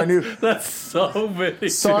 Right, so I knew. That's so many.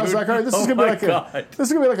 So I was like, all right, this is gonna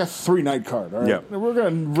be like a 3-night card. All right, Yep. we're gonna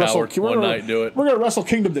wrestle. Coward, one night, do it. We're gonna Wrestle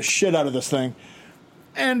Kingdom the shit out of this thing,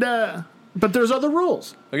 and but there's other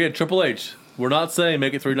rules. Again, Triple H. We're not saying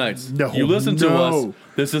make it 3 nights. No, You listen to no. us.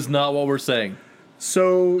 This is not what we're saying.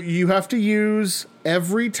 So you have to use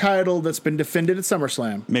every title that's been defended at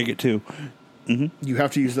SummerSlam. Make it 2. You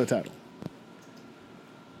have to use the title.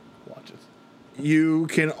 Watch it. You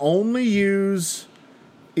can only use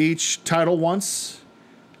each title once.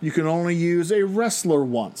 You can only use a wrestler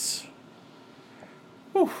once.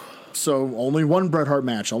 So only one Bret Hart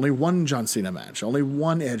match, only one John Cena match, only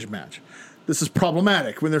one Edge match. This is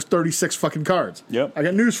problematic when there's 36 fucking cards. Yep. I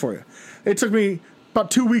got news for you. It took me about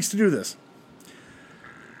 2 weeks to do this.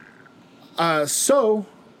 So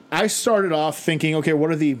I started off thinking, okay, what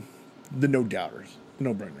are the no-doubters, the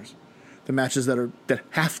no-brainers, the matches that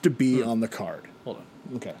have to be on the card? Hold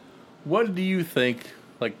on. Okay. What do you think?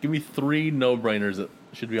 Like, give me 3 no-brainers that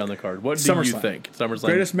should be on the card. What do you SummerSlam. think? SummerSlam.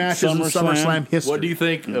 Greatest matches in SummerSlam. SummerSlam history. What do you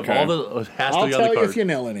think of Okay. all the has to I'll be on tell the you card? if you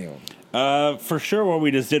nail any of them. For sure, what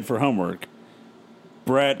we just did for homework,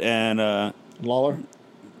 Brett and Lawler?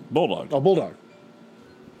 Bulldog. Oh, Bulldog.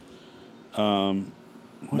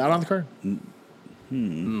 Not on the card?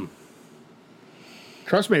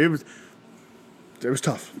 Trust me, it was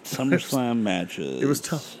tough. SummerSlam matches. It was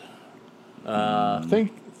tough.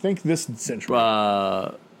 Think this century.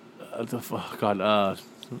 Brock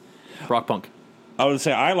Punk. I would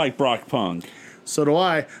say I like Brock Punk. So do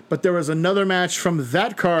I. But there was another match from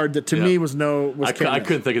that card that to Yeah. me was I can't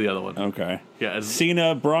couldn't think of the other one. Okay. Yeah, it's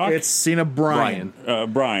Cena, Brock, It's Cena Bryan.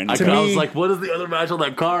 Brian. Brian. I To was me- like, what is the other match on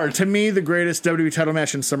that card? To me, the greatest WWE title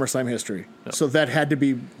match in SummerSlam history. So that had to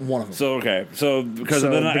be one of them. So okay, so because So,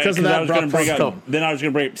 of, then I, because of 'cause that, I was going to Brock bring Punk- up, then I was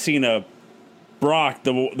going to bring up Cena, Brock,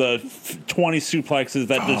 the 20 suplexes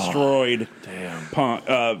that destroyed Damn.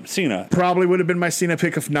 Punk, Cena. Probably would have been my Cena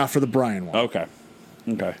pick if not for the Bryan one. Okay,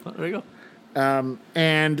 okay. There you go.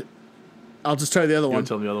 And I'll just tell you the other You one. want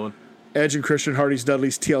to tell me the other one? Edge and Christian Hardy's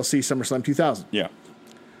Dudley's TLC SummerSlam 2000. Yeah.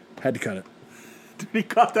 Had to cut it. He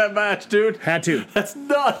got that match, dude. Had to. That's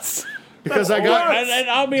nuts. Because That's I got- nuts. And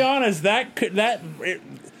I'll be honest,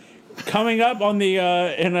 coming up on the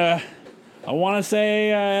I want to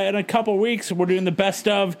say in a couple weeks we're doing the best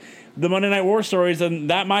of the Monday Night War stories, and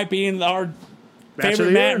that might be in our Match of favorite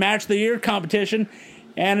the year. match of the year competition,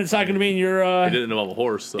 and it's not going to be in your I didn't involve a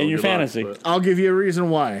horse. So in your good luck, fantasy. but- I'll give you a reason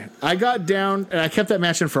why. I got down, and I kept that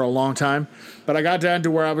match in for a long time, but I got down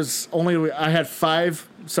to where I had 5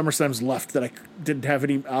 SummerSlams left that I didn't have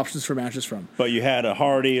any options for matches from. But you had a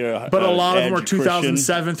Hardy, But a lot of them Edge, were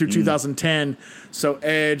 2007 Christian. through 2010. So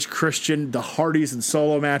Edge, Christian, the Hardys, and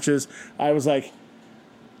solo matches. I was like,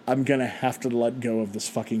 I'm going to have to let go of this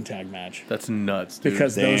fucking tag match That's nuts, dude.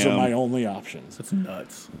 because those are Damn. my only options. That's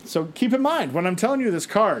nuts. So keep in mind, when I'm telling you this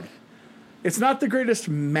card, it's not the greatest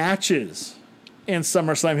matches in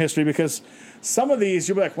SummerSlam history because some of these,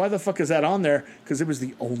 you'll be like, why the fuck is that on there? Because it was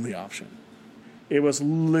the only option. It was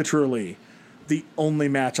literally the only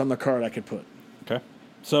match on the card I could put. Okay.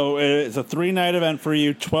 So it's a 3-night event for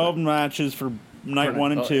you, 12 matches for night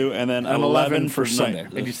 1 and 2, and then and 11 for for Sunday.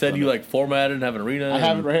 night. And you said you like formatted and have an arena. I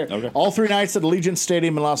have it right here. Okay. All 3 nights at Allegiant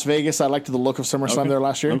Stadium in Las Vegas. I liked the look of SummerSlam Okay. there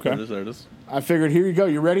last year. Okay. There it is. There it is. I figured, here you go.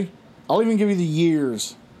 You ready? I'll even give you the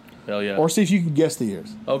years, Hell yeah. or see if you can guess the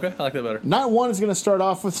years. Okay, I like that better. Night 1 is going to start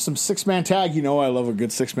off with some 6-man tag. You know I love a good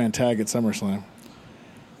 6-man tag at SummerSlam.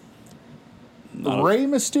 Rey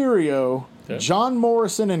Mysterio, Okay. John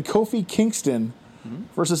Morrison, and Kofi Kingston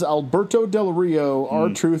versus Alberto Del Rio,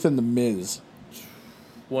 R-Truth, and The Miz.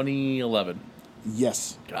 2011.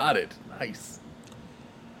 Yes. Got it. Nice.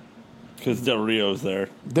 Because Del Rio's there.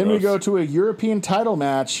 Then we go to a European title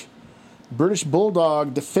match. British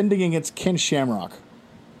Bulldog defending against Ken Shamrock.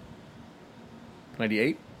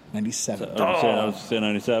 98. 97. I was saying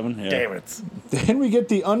 97. Yeah. Damn it. Then we get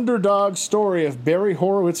the underdog story of Barry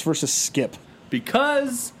Horowitz versus Skip.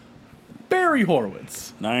 Because Barry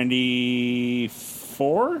Horowitz.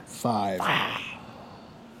 94? 5.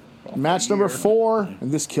 Match number 4,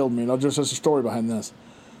 and this killed me. There's a story behind this.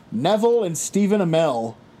 Neville and Stephen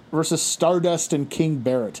Amell versus Stardust and King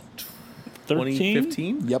Barrett. 13?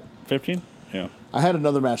 2015. Yep. 15? Yeah. I had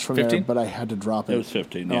another match from 15? there, but I had to drop it. It was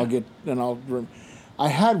 15, And yeah. I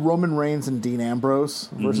had Roman Reigns and Dean Ambrose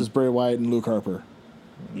versus Bray Wyatt and Luke Harper.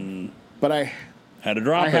 But I Had to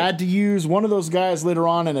drop it. had to use one of those guys later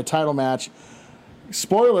on in a title match.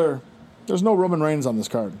 Spoiler, there's no Roman Reigns on this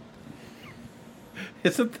card.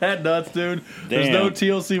 Isn't that nuts, dude? There's no Damn.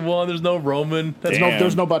 TLC 1. There's no Roman. Damn.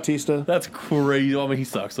 There's no Batista. That's crazy. I mean, he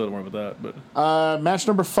sucks, so don't worry about that. But Match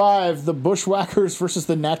number 5, the Bushwhackers versus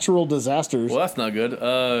the Natural Disasters. well, that's not good.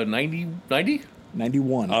 90?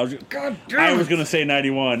 91. I was God damn I it. was going to say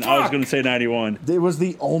 91. I was Fuck. going to say 91. It was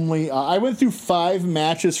the only. I went through 5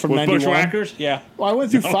 matches from With 91. Bushwhackers? Yeah. Well, I went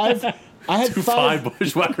through 5. I had 5. 5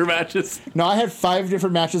 Bushwhacker matches. No, I had 5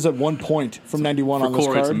 different matches at one point from 91 on this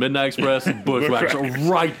Corey, it's card. Midnight Express and Bushwhackers are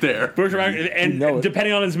right there. Bushwhackers, and You know it.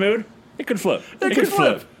 depending on his mood, it could flip. It could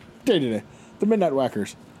flip. Day-to-day. The Midnight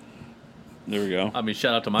Whackers. There we go. I mean,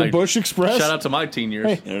 shout out to my The Bush Express. shout out to my teen years.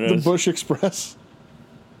 Hey, There it the is. Bush Express.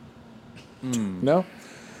 No?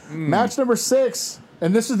 Match number 6.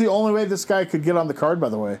 And this is the only way this guy could get on the card, by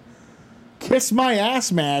the way. Kiss My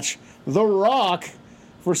Ass match. The Rock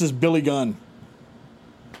versus Billy Gunn.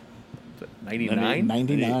 99.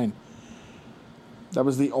 99. That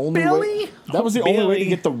was the only Billy? way. That was the only way to Billy.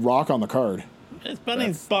 get The Rock on the card. My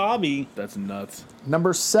name's Bobby. That's nuts.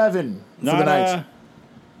 Number 7 for the Not night.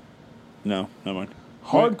 No, never mind.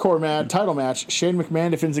 Hardcore title match. Shane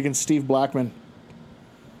McMahon defends against Steve Blackman.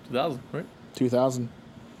 2000, right? 2000.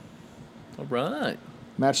 All right.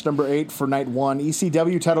 Match number 8 for night 1.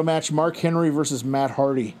 ECW title match. Mark Henry versus Matt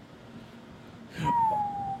Hardy.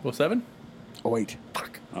 Well, 7? Oh, 8.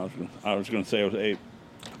 I was going to say it was 8.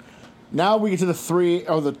 Now we get to the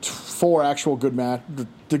 4 actual good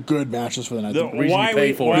the good matches for the night. reason you Why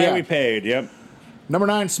pay for it. we paid? Yep. Number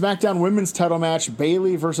 9, SmackDown Women's title match.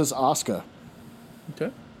 Bayley versus Asuka.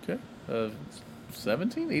 Okay.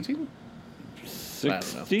 17, 18?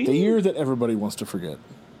 16? The year that everybody wants to forget.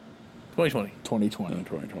 2020. 2020.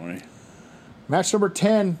 2020. Match number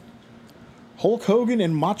 10. Hulk Hogan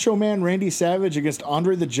and Macho Man Randy Savage against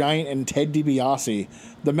Andre the Giant and Ted DiBiase.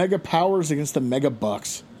 The Mega Powers against the Mega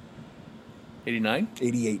Bucks. 89?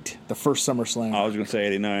 88. The first SummerSlam. I was going to say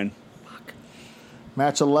 89.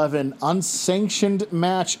 Match 11. Unsanctioned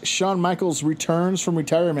match. Shawn Michaels returns from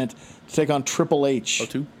retirement to take on Triple H.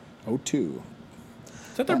 02? 02.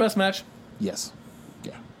 Is that their best match? Yes.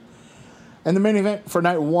 Yeah. And the main event for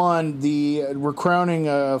night 1, we're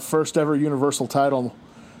crowning first ever Universal title.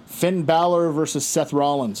 Finn Balor versus Seth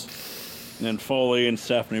Rollins. And then Foley and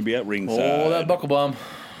Stephanie will be at ringside. Oh, that buckle bomb.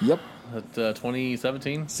 Yep. At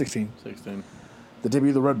 2017? 16. 16. The debut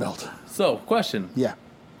of the red belt. So, question. Yeah.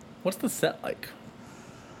 What's the set like?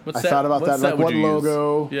 What I thought about that. set Like, would what you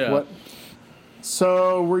logo? use? Yeah. What?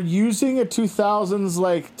 So we're using a 2000s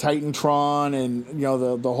like Titantron and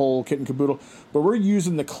the whole kit and caboodle, but we're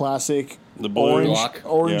using the classic The blue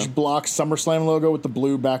orange block. block SummerSlam logo with the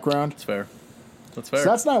blue background. That's fair. That's fair. So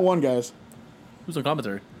that's night 1, guys. Who's on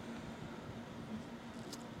commentary?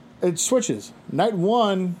 It switches. Night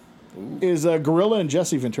 1 is Gorilla and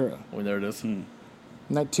Jesse Ventura. I mean, there it is.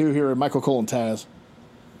 Night 2 here are Michael Cole and Taz.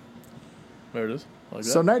 There it is. I like that.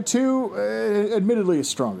 So night 2, admittedly, is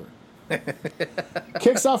stronger.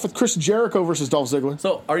 Kicks off with Chris Jericho versus Dolph Ziggler.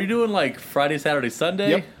 So, are you doing like Friday, Saturday, Sunday?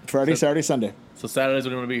 Yep. Friday, Saturday, Sunday. So Saturday's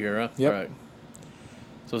when you want to be here, huh? Yep. All right.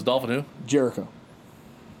 So it's Dolphin who? Jericho.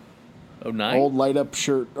 09? Old light up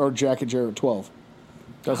shirt or jacket Jericho 12.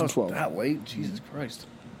 2012. That late? Jesus Christ.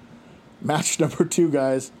 Match number 2,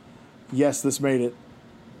 guys. Yes, this made it.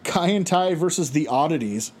 Kai and Tai versus the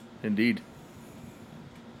Oddities. Indeed.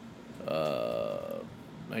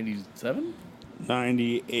 97?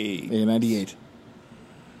 98. Yeah, 98.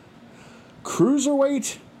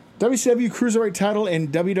 Cruiserweight, WCW Cruiserweight title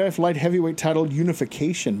and WWF Light Heavyweight title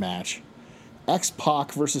unification match.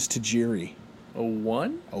 X-Pac versus Tajiri.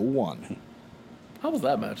 01? 01. How was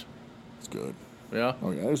that match? It's good. Yeah.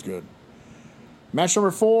 Oh, yeah, it was good. Match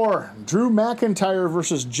number 4, Drew McIntyre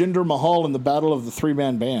versus Jinder Mahal in the Battle of the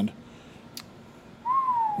Three-Man Band.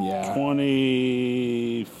 Yeah.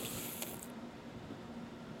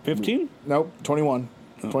 2015? Nope, 21.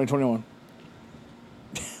 2021.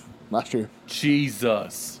 Last year.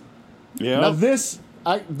 Jesus. Yeah. Now this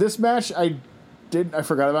match I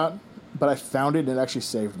forgot about, but I found it and it actually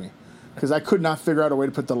saved me. Because I could not figure out a way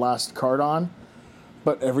to put the last card on.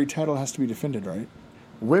 But every title has to be defended, right?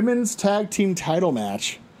 Women's Tag Team title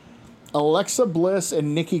match. Alexa Bliss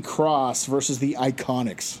and Nikki Cross versus the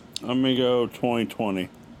Iconics. I'm going to go 2020.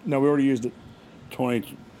 No, we already used it.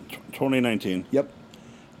 2019. Yep.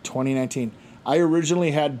 2019. I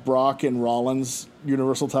originally had Brock and Rollins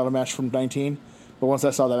Universal title match from 19. But once I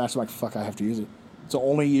saw that match, I'm like, fuck, I have to use it. It's the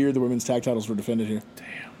only year the women's tag titles were defended here.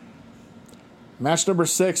 Damn. Match number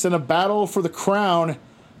 6, in a battle for the crown,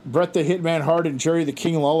 Bret the Hitman Hart and Jerry the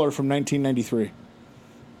King Lawler from 1993.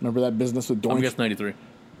 Remember that business with Doink? I'm guessing 93.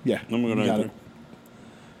 Yeah, I'm going you got 93. it.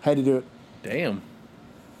 Had to do it. Damn.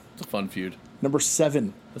 It's a fun feud. Number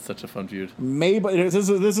 7, That's such a fun feud. Mabel. This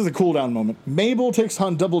is a cool down moment. Mabel takes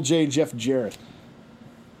on Double J Jeff Jarrett.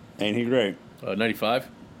 Ain't he great? 95?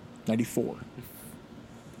 94.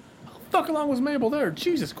 Fuck long was Mabel there?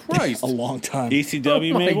 Jesus Christ. A long time.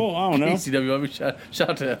 ECW, Oh my Mabel? I don't know. ECW, I mean, shout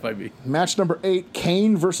out to FIB. Match number 8,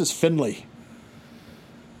 Kane versus Finlay.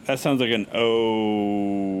 That sounds like an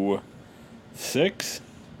 06?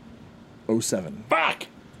 07. Fuck!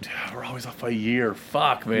 Yeah, we're always off by a year.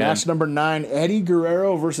 Fuck, man. Match number 9, Eddie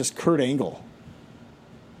Guerrero versus Kurt Angle.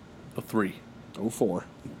 3. 04.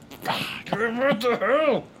 What the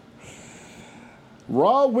hell?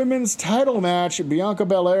 Raw Women's title match, Bianca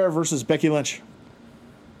Belair versus Becky Lynch.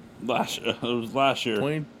 It was last year.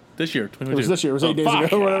 20, this year, It 2022. was this year. It was 8 days Fuck.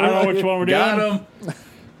 ago. I don't know which one we're doing. Got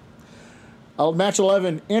him. Match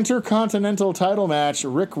 11, Intercontinental title match,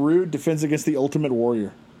 Rick Rude defends against the Ultimate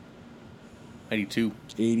Warrior. 92.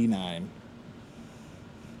 89.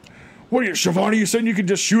 What are you, Shivani? You saying you can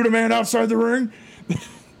just shoot a man outside the ring?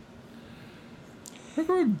 Rick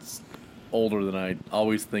Rude's older than I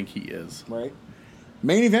always think he is. Right.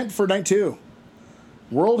 Main event for night 2.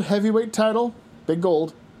 World Heavyweight title, Big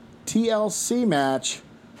Gold, TLC match,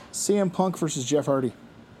 CM Punk versus Jeff Hardy.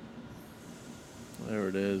 There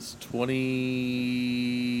it is.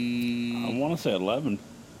 20. I want to say 11.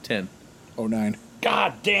 10. 09.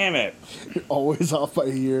 God damn it! Always off by a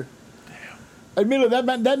year. Damn. Admittedly,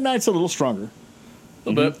 that night's a little stronger. A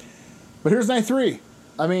little bit. But here's night 3.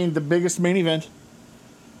 I mean, the biggest main event.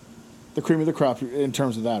 The cream of the crop in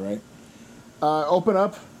terms of that, right? Open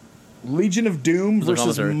up. Legion of Doom Who's the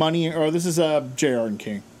versus commentary? Money. Or this is JR and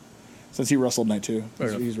King. Since he wrestled night 2. Fair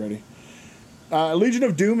enough. He's ready. Legion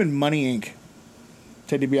of Doom and Money Inc.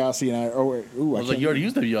 Teddy DiBiase and I. Oh, wait. Ooh, I was like, you already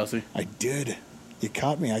used the Yossi. I did. You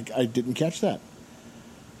caught me. I didn't catch that.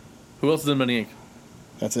 Who else is in Money Inc?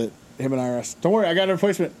 That's it. Him and IRS. Don't worry, I got a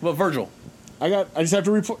replacement. Well, Virgil. I just have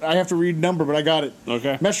to I have to read number, but I got it.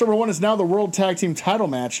 Okay. Match number 1 is now the World Tag Team title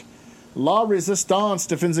match. La Resistance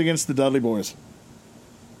defends against the Dudley Boys.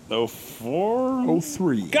 04?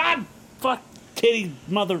 03. God! Fuck! Titty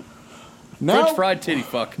mother... Now, French fried titty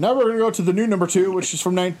fuck. now we're going to go to the new number 2, which is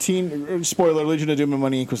from 19. Spoiler: Legion of Doom and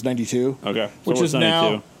Money Inc. was 92. Okay. So Which what's is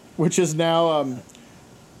 92? now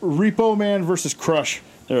Repo Man versus Crush.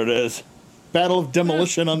 There it is. Battle of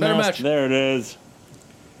Demolition on better that. match. There it is.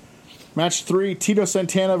 Match 3: Tito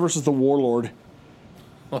Santana versus the Warlord.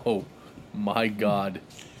 Oh, my God.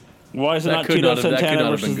 Why is it That not could Tito not have- that could Santana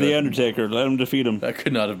not have versus been The good. Undertaker? Let him defeat him. That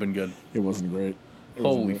could not have been good. It wasn't great.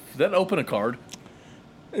 Holy. That open a card?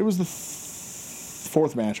 It was the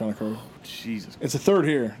 4th match on a card. Jesus. It's a 3rd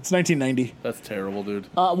here. It's 1990. That's terrible, dude.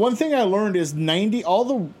 One thing I learned is 90.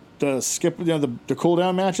 All the skip, the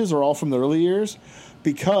cooldown matches are all from the early years,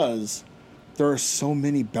 because there are so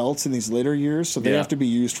many belts in these later years, so they Yeah. have to be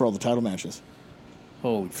used for all the title matches.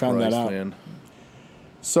 Holy Found Christ, that out. man.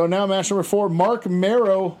 So now match number 4: Mark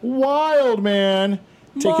Marrow, Wild Man,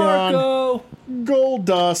 taking Marco on Gold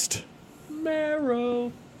Dust.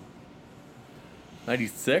 Marrow.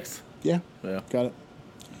 96? Yeah, Yeah. got it.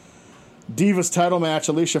 Divas title match: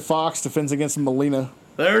 Alicia Fox defends against Melina.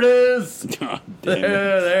 There it is. God damn it.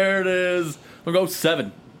 There it is. We'll go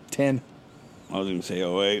 7. 10. I was going to say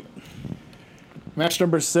 08. Match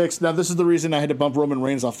number 6. Now this is the reason I had to bump Roman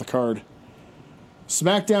Reigns off the card.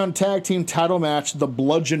 SmackDown Tag Team title match, the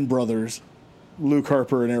Bludgeon Brothers, Luke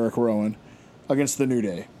Harper and Eric Rowan, against the New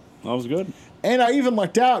Day. That was good. And I even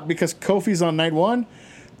lucked out because Kofi's on night one.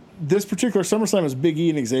 This particular SummerSlam is Big E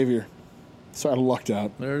and Xavier. So I lucked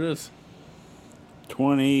out. There it is.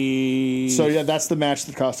 20. So yeah, that's the match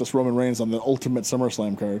that cost us Roman Reigns on the Ultimate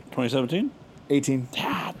SummerSlam card. 2017? 18.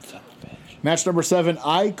 God, son of a bitch. Match number 7,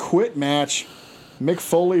 I Quit match. Mick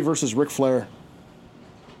Foley versus Ric Flair.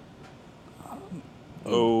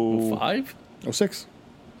 5? 06.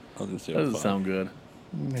 I was gonna say That doesn't 05. sound good.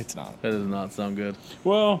 It's not. That does not sound good.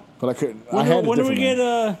 Well, But I couldn't. when, I had when do we different get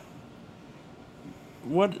one.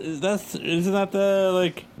 what is that? Isn't that the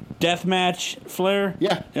like death match Flair?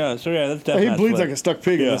 Yeah. Yeah. So yeah, that's death He match. bleeds Flair. like a stuck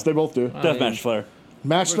pig in Yeah. this. They both do. Death match Flair.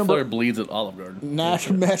 Match Ric Flair number bleeds at Olive Garden.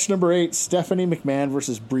 match number 8, Stephanie McMahon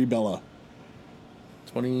versus Brie Bella.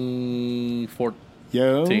 24.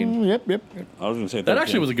 Yo, Teen. yep. I was gonna say That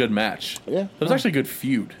actually was a good match. Yeah. That was actually a good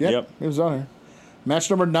feud. Yep. It was on here. Match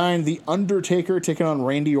number 9, The Undertaker taking on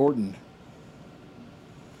Randy Orton.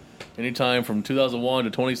 Anytime from 2001 to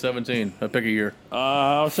 2017. I pick a year.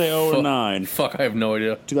 I'll say 09. Fuck, I have no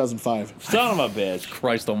idea. 2005. Son of a bitch.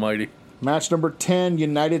 Christ almighty. Match number 10,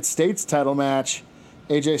 United States title match.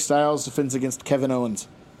 AJ Styles defends against Kevin Owens.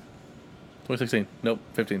 2016. Nope,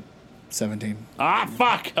 15. 17. Ah,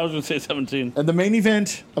 fuck. I was gonna say 17. And the main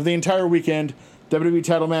event of the entire weekend, WWE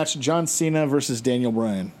title match, John Cena versus Daniel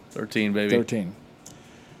Bryan. 13, baby. 13.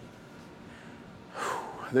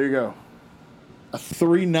 There you go. A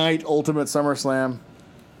 3-night Ultimate SummerSlam.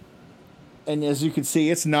 And as you can see,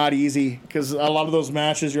 it's not easy because a lot of those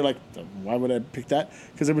matches, you're like, why would I pick that?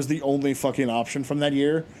 Because it was the only fucking option from that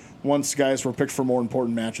year once guys were picked for more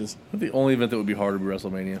important matches. The only event that would be hard would be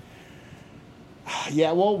WrestleMania.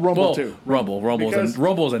 Yeah, well, Rumble Well, too. Rumble's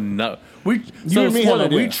Because- a nut. We You so and me had spoiler,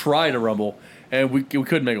 an we idea. tried a Rumble and we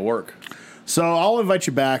couldn't make it work. So I'll invite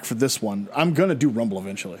you back for this one. I'm going to do Rumble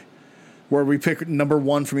eventually, where we pick number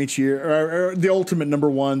 1 from each year, or the ultimate number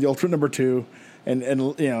 1, the ultimate number 2, and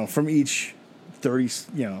you know, from each 30,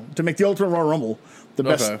 you know, to make the ultimate Royal Rumble, the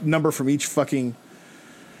best Okay. number from each fucking,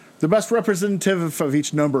 the best representative of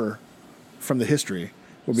each number from the history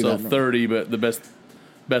will be So that number. 30, but the best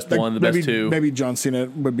Like, one, the maybe, best 2. Maybe John Cena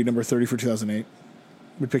would be number 30 for 2008.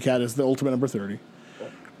 We'd pick that as the ultimate number 30.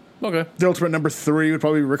 Okay. The ultimate number 3 would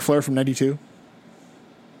probably be Ric Flair from 92.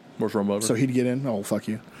 Where's Rumble over? So he'd get in. Oh, fuck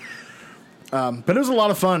you. But it was a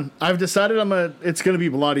lot of fun. I've decided it's going to be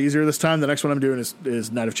a lot easier this time. The next one I'm doing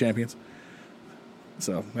is Night of Champions.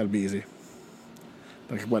 So that'll be easy.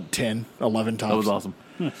 Like, what, 10, 11 tops? That was awesome.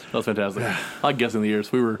 That was fantastic. I'm guessing the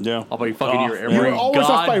years. We were Yeah. off by a fucking Off. year You every were always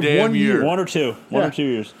off by goddamn 1 year. One or two Yeah.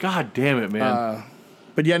 years. God damn it, man.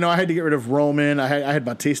 But yeah, no, I had to get rid of Roman. I had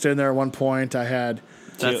Batista in there at one point. I had...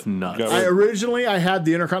 That's nuts. Got I had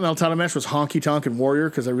the Intercontinental title match was Honky Tonk and Warrior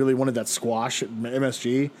because I really wanted that squash at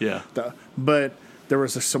MSG. Yeah. But there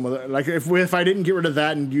was some of the... Like, if I didn't get rid of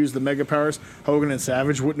that and use the Mega Powers, Hogan and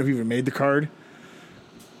Savage wouldn't have even made the card.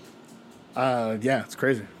 Yeah, it's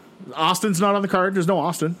crazy. Austin's not on the card. There's no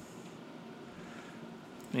Austin.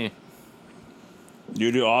 Eh,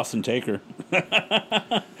 You do Austin Taker.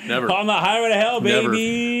 never. On the highway to hell, Never.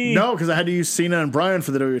 baby. No, because I had to use Cena and Bryan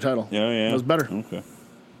for the WWE title. Yeah. That was better. Okay.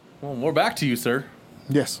 Well, we're back to you, sir.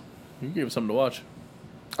 Yes. You gave us something to watch.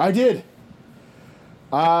 I did.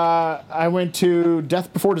 I went to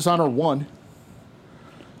Death Before Dishonor 1,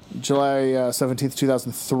 July 17th,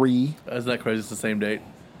 2003. Isn't that crazy? It's the same date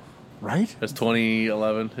Right? as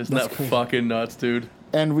 2011. Isn't That's that crazy. fucking nuts, dude?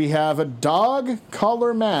 And we have a dog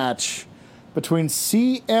collar match between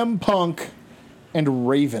CM Punk and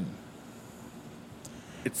Raven.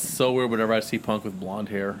 It's so weird whenever I see Punk with blonde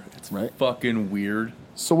hair. It's Right. fucking weird.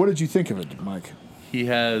 So what did you think of it, Mike? He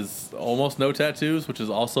has almost no tattoos, which is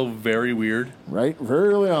also very weird. Right? Very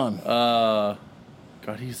early on. God,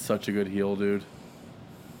 he's such a good heel, dude.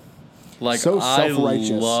 Like, So I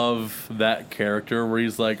self-righteous. love that character where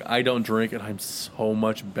he's like, I don't drink and I'm so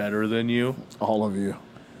much better than you. All of you.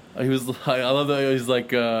 He was like, I love that he's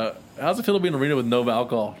like, how's it feel to be in an arena with no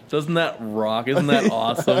alcohol? Doesn't that rock? Isn't that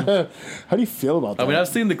awesome? How do you feel about that? I mean, I've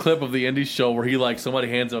seen the clip of the indie show where he like somebody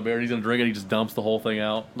hands him a beer and he's gonna drink it, and he just dumps the whole thing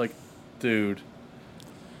out. Like, dude,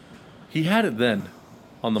 he had it then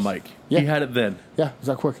on the mic. Yeah. He had it then. Yeah, is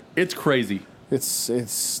that quick? It's crazy.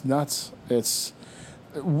 It's nuts. It's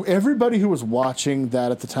everybody who was watching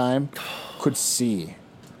that at the time could see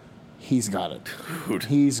he's got it. Dude.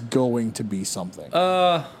 He's going to be something.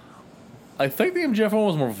 I think the MJF one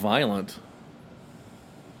was more violent.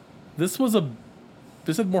 This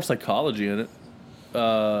had more psychology in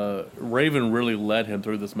it. Raven really led him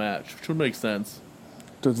through this match, which would make sense.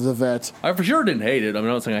 the vet. I for sure didn't hate it. I'm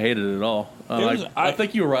not saying I hated it at all. I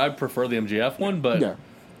think you were right. I prefer the MJF one, but Yeah.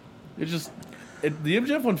 the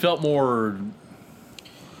MJF one felt more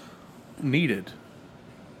needed.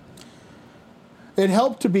 It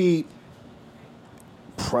helped to be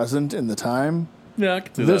present in the time. Yeah, I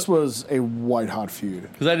could see This that. was a white hot feud.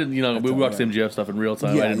 Because I didn't, we watched the MJF stuff in real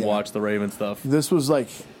time. Yeah, I didn't yeah. watch the Raven stuff. This was like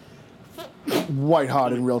white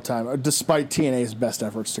hot in real time, despite TNA's best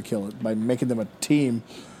efforts to kill it by making them a team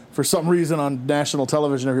for some reason on national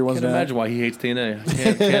television every once Can't in a while. imagine why he hates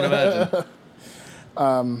TNA. Can't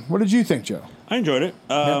imagine. What did you think, Joe? I enjoyed it.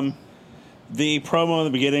 The promo in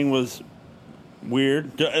the beginning was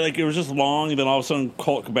weird. Like, it was just long, and then all of a sudden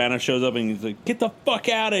Colt Cabana shows up and he's like, "Get the fuck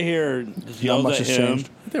out of here!" Just yells much at has him. changed.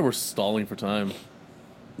 They were stalling for time.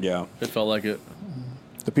 Yeah. It felt like it.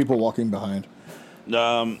 The people walking behind.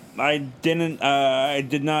 I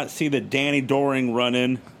did not see the Danny Doring run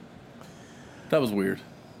in. That was weird.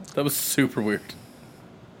 That was super weird.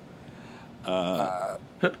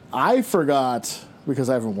 I forgot, because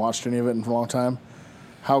I haven't watched any of it in a long time,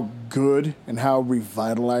 how good and how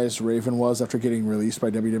revitalized Raven was after getting released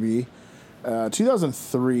by WWE.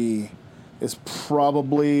 2003 is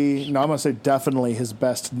probably, no, I'm going to say definitely his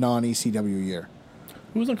best non-ECW year.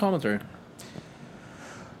 Who was on commentary?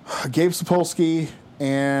 Gabe Sapolsky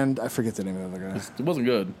and I forget the name of the other guy. It wasn't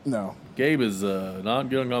good. No. Gabe is not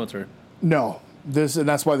good on commentary. No. And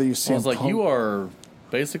that's why they use I was CM like, Punk. you are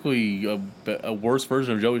basically a worse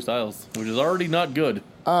version of Joey Styles, which is already not good.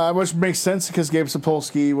 Which makes sense because Gabe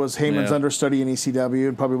Sapolsky was Heyman's Yeah. understudy in ECW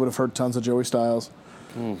and probably would have heard tons of Joey Styles.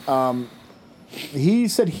 He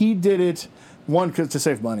said he did it, one, to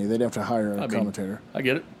save money. They'd have to hire a commentator. I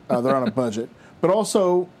get it. They're on a budget. But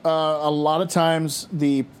also, a lot of times,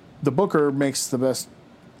 the booker makes the best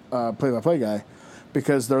play-by-play guy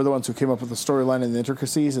because they're the ones who came up with the storyline and the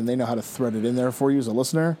intricacies, and they know how to thread it in there for you as a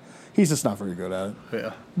listener. He's just not very good at it.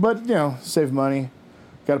 Yeah. But, save money.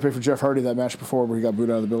 Got to pay for Jeff Hardy that match before where he got booed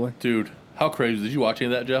out of the building. Dude, how crazy. Did you watch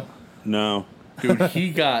any of that, Jeff? No. Dude,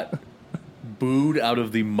 he got booed out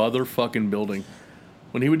of the motherfucking building.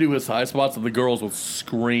 When he would do his high spots, the girls would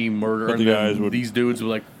scream murder. But And the then guys would- these dudes were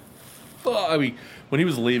like, fuck. I mean, when he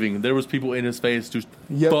was leaving, there was people in his face just,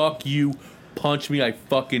 Yep. fuck you, punch me, I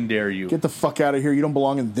fucking dare you. Get the fuck out of here. You don't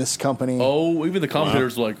belong in this company. Oh, even the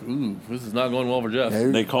commentators were like, ooh, this is not going well for Jeff. Yeah,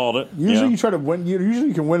 They called it. Usually Yeah. you try to win. Usually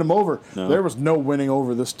you can win them over. No. There was no winning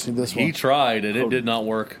over this He one. tried, and it did not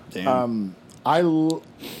work. Damn.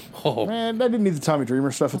 Oh, Man, I didn't need the Tommy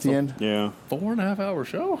Dreamer stuff at the end. Yeah. 4.5 hour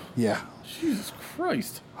show? Yeah. Jesus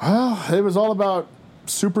Christ. Well, it was all about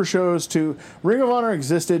super shows to... Ring of Honor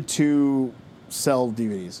existed to sell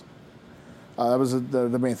DVDs. That was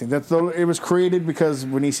the main thing. It was created because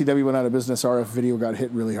when ECW went out of business, RF Video got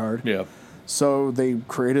hit really hard. Yeah. So they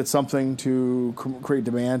created something to create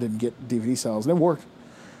demand and get DVD sales, and it worked.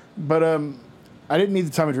 But I didn't need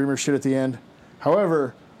the Tommy Dreamer shit at the end.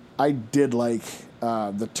 However, I did like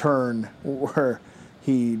the turn where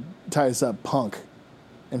he ties up Punk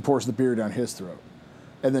and pours the beer down his throat.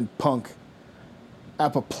 And then Punk,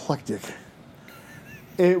 apoplectic.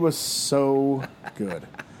 It was so good.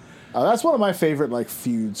 That's one of my favorite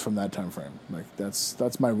feuds from that time frame.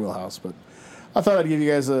 That's my wheelhouse. But I thought I'd give you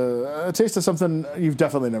guys a taste of something you've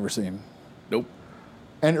definitely never seen. Nope.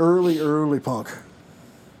 An early Punk.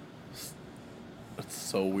 It's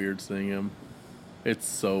so weird seeing him. It's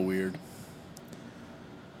so weird.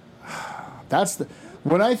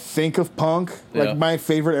 When I think of Punk, Yeah. my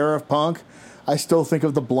favorite era of Punk, I still think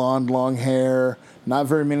of the blonde, long hair, not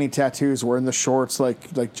very many tattoos, wearing the shorts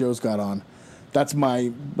like Joe's got on. That's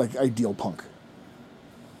my ideal Punk.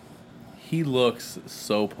 He looks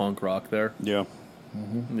so punk rock there. Yeah.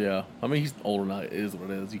 Yeah. I mean, he's older now. It is what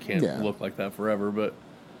it is. You can't Yeah. look like that forever, but...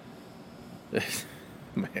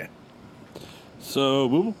 Man. So,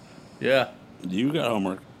 Boo, Yeah. you got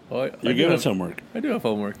homework. Oh, You're giving us homework. I do have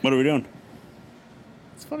homework. What are we doing?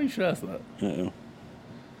 It's funny you should ask that. Uh-oh.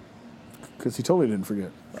 Because he totally didn't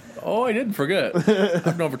forget. Oh, I didn't forget.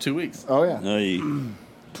 I've known for 2 weeks. Oh, yeah.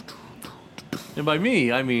 And by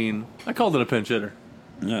me, I mean, I called it a pinch hitter.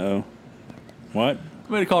 Uh-oh. What?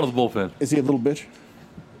 I made a call to the bullpen. Is he a little bitch?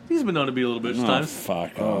 He's been known to be a little bitch Oh, sometimes.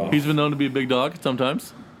 fuck off. He's been known to be a big dog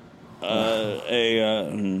sometimes.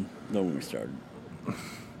 Don't get me started.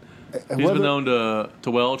 He's been known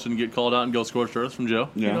to welch and get called out and go scorched earth from Joe.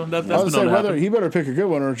 Yeah. You know, that's I been was known saying to whether happen. he better pick a good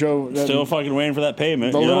one or Joe. Still fucking waiting for that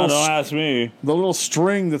payment. The You know, little don't ask me. the little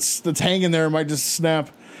string that's hanging there might just snap.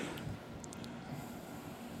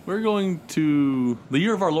 We're going to the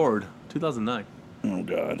year of our Lord, 2009. Oh,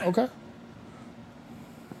 God. Okay.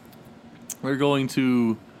 We're going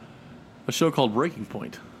to a show called Breaking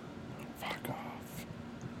Point. Fuck off.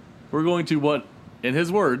 we're going to what, in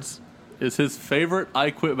his words, is his favorite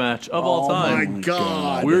I Quit match of all time. Oh my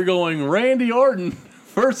God. We're going Randy Orton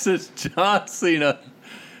versus John Cena.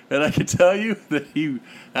 And I can tell you that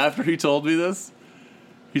after he told me this,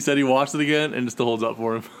 he said he watched it again and it still holds up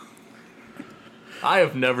for him. I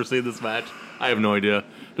have never seen this match. I have no idea.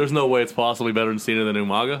 There's no way it's possibly better than Cena than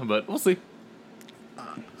Umaga, but we'll see.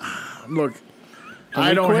 Look,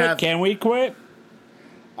 Can we quit?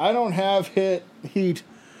 I don't have heat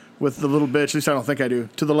with the little bitch. At least I don't think I do,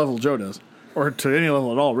 to the level Joe does, or to any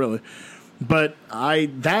level at all, really. But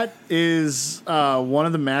that is one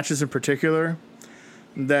of the matches in particular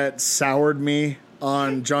that soured me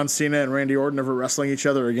on John Cena and Randy Orton ever wrestling each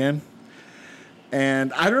other again.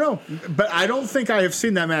 And I don't know, but I don't think I have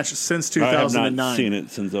seen that match since 2009. I have not seen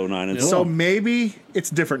it since 2009 as well. So maybe it's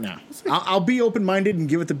different now. I'll be open-minded and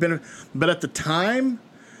give it the benefit. But at the time,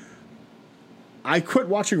 I quit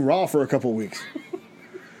watching Raw for a couple weeks.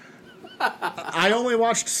 I only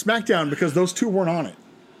watched SmackDown because those two weren't on it.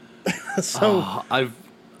 So I've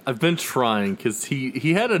been trying because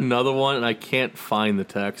he had another one and I can't find the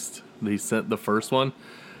text that he sent the first one.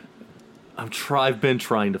 I've been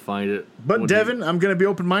trying to find it. But Devin, I'm going to be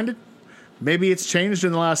open-minded. Maybe it's changed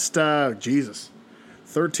in the last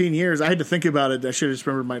 13 years. I had to think about it. I should have just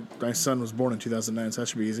remembered my son was born in 2009, so that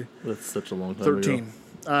should be easy. That's such a long time 13.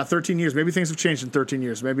 ago. 13 years. Maybe things have changed in 13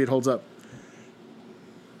 years. Maybe it holds up.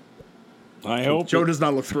 I hope. Joe does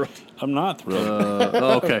not look thrilled. I'm not thrilled.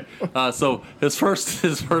 Okay. So his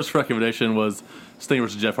first recommendation was Sting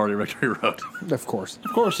versus Jeff Hardy, Victory Road. Of course.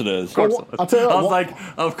 Of course it is. Well, I'll tell you what, I was like,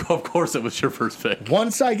 of course it was your first pick.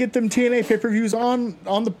 Once I get them TNA pay-per-views on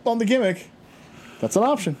the gimmick, that's an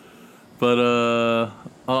option. But so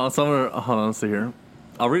I'm gonna hold on, let's see here.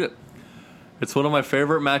 I'll read it. It's one of my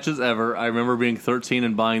favorite matches ever. I remember being 13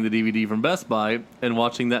 and buying the DVD from Best Buy and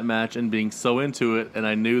watching that match and being so into it, and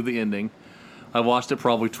I knew the ending. I watched it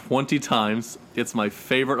probably 20 times. It's my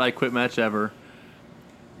favorite I Quit match ever.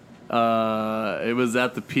 It was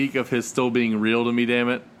at the peak of his still being real to me, damn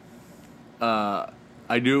it.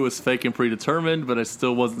 I knew it was fake and predetermined, but I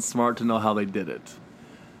still wasn't smart to know how they did it.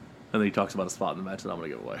 And then he talks about a spot in the match that I'm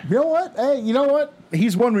going to give away. You know what? Hey, you know what?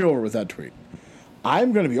 He's won me over with that tweet.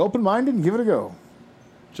 I'm going to be open-minded and give it a go.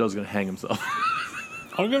 Joe's going to hang himself.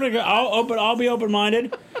 I'm gonna go. I'll be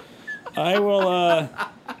open-minded. I will.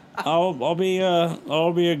 I'll be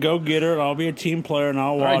a go-getter. I'll be a team player, and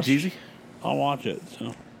I'll watch. All right, Jeezy. I'll watch it.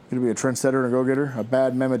 So Going to be a trendsetter and a go-getter, a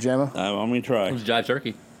bad mama jamma. I'm gonna try. It was Jive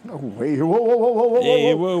Turkey. Oh, wait, whoa.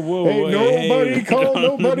 Hey, whoa. Ain't nobody Hey, call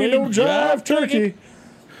nobody no jive turkey.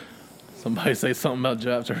 Somebody say something about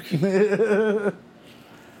Jive Turkey.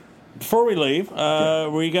 Before we leave,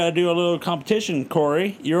 we got to do a little competition,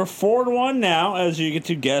 Corey. You're 4-1 now as you get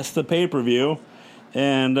to guess the pay-per-view.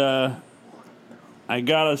 And I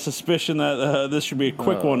got a suspicion that this should be a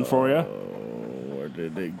quick one for you. Where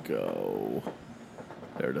did it go?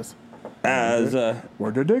 There it is. As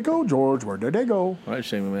Where did they go, George? Where did they go? All right,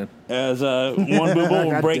 shame me, man. one booble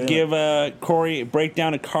will God damn give Corey break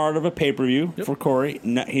down a card of a pay-per-view for Corey.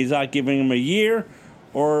 No, he's not giving him a year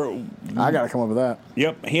or... I got to come up with that.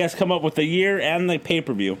 Yep, he has to come up with the year and the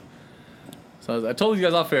pay-per-view. So I told you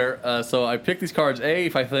guys off air. So I picked these cards, A,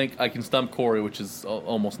 if I think I can stump Corey, which is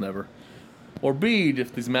almost never. Or B,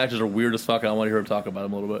 if these matches are weird as fuck and I want to hear him talk about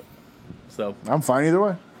them a little bit. So I'm fine either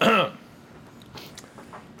way.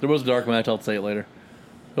 there was a dark match. I'll say it later.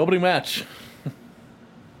 The opening match.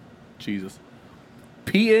 Jesus.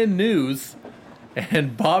 PN News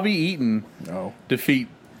and Bobby Eaton No. defeat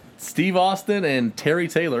Steve Austin and Terry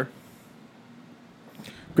Taylor.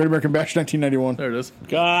 Great American Bash 1991. There it is.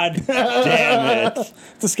 God damn it.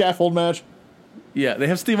 It's a scaffold match. Yeah, they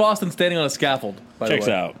have Steve Austin standing on a scaffold. By Checks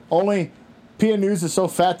the way. out. Only PN News is so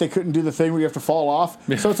fat they couldn't do the thing where you have to fall off.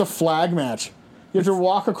 So it's a flag match. You have to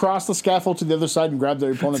walk across the scaffold to the other side and grab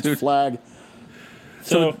the opponent's Dude. flag.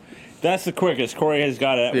 So that's the quickest. Corey has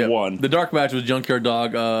got it at one. The dark match was Junkyard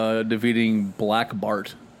Dog defeating Black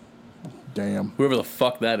Bart. Damn. Whoever the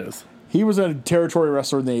fuck that is. He was a territory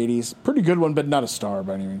wrestler in the 80s. Pretty good one, but not a star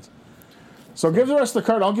by any means. So give the rest of the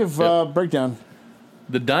card. I'll give breakdown.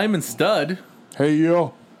 The Diamond Stud Hey,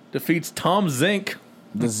 yo. defeats Tom Zink.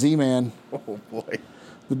 The Z-Man. Oh, boy.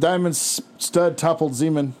 The Diamond Stud toppled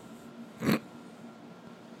Z-Man.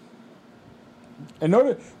 And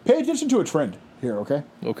pay attention to a trend here, okay?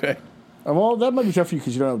 Okay. Well, that might be tough for you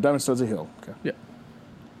because you don't know Diamond Stud's a heel. Okay. Yeah.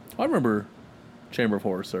 I remember Chamber of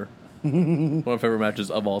Horrors, sir. One of my favorite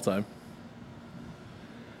matches of all time.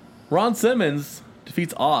 Ron Simmons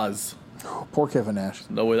defeats Oz. Poor Kevin Nash.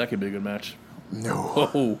 No way that could be a good match. No.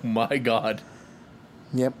 Oh, my God.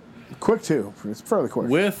 Yep. Quick, too. It's fairly quick.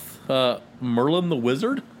 With Merlin the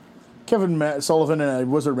Wizard. Kevin Sullivan in a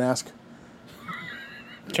wizard mask.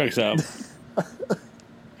 Checks out.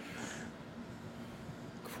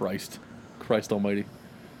 Christ almighty.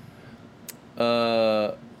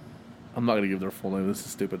 I'm not going to give their full name. This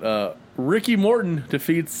is stupid. Ricky Morton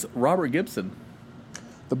defeats Robert Gibson.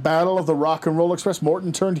 The Battle of the Rock and Roll Express.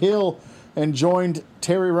 Morton turned heel and joined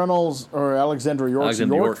Terry Reynolds or Alexander York's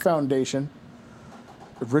York Foundation.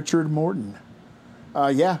 Richard Morton.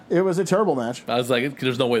 Yeah, it was a terrible match. I was like,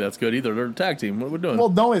 there's no way that's good either. They're a tag team. What are we doing? Well,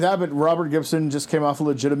 not only that, but Robert Gibson just came off a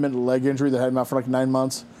legitimate leg injury that had him out for like 9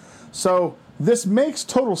 months. So this makes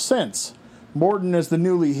total sense. Morton is the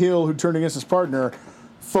newly heel who turned against his partner,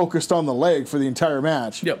 focused on the leg for the entire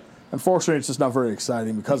match. Yep. Unfortunately, it's just not very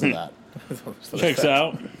exciting because of that. Checks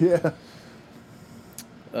out. Yeah.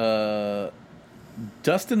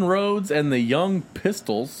 Dustin Rhodes and the Young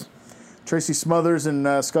Pistols. Tracy Smothers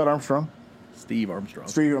and Scott Armstrong. Steve Armstrong.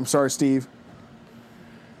 Steve.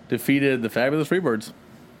 Defeated the Fabulous Freebirds.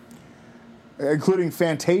 Including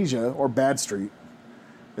Fantasia, or Bad Street.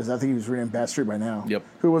 Because I think he was renamed Bad Street by now. Yep.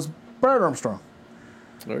 Who was Brad Armstrong.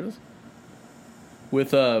 There it is.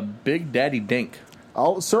 With Big Daddy Dink.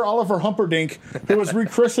 Sir Oliver Humperdinck, who was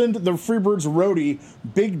rechristened the Freebirds roadie,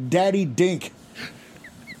 Big Daddy Dink.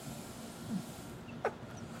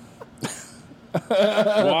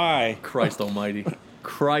 Why? Christ almighty.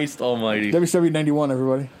 WCW 91,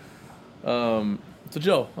 everybody. So,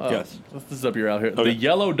 Joe, Yes. this is up your out here. Okay. The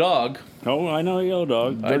Yellow Dog Oh, I know Yellow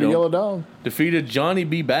Dog. Dirty Yellow Dog. defeated Johnny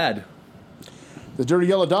B. Bad. The Dirty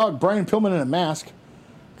Yellow Dog, Brian Pillman in a mask,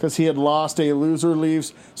 because he had lost. A loser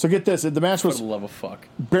leaves. So get this, the match For was the love of fuck.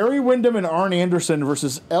 Barry Windham and Arn Anderson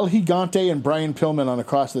versus El Gigante and Brian Pillman on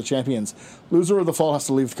Across the Champions. Loser of the fall has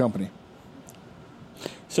to leave the company.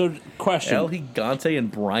 So, question. El Gigante and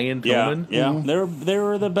Brian Yeah, Pillman. yeah. They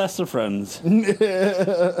were the best of friends. They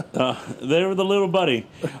were the little buddy.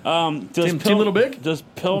 Team Little Big? Does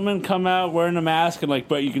Pillman come out wearing a mask and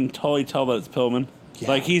but you can totally tell that it's Pillman? Yeah.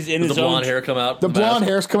 Like he's in Does his the blonde own hair come out? The blonde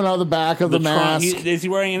hair's coming out of the back of the mask. Is he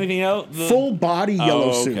wearing anything else? Full body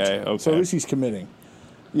yellow suit. okay. So at least he's committing.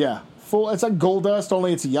 Yeah, full. It's like Gold Dust,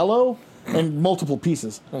 only it's yellow and multiple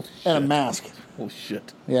pieces Holy and a shit. mask. Holy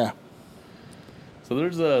shit. Yeah. So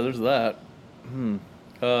there's that.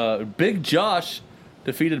 Big Josh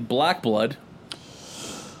defeated Black Blood.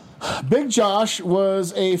 Big Josh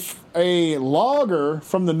was a logger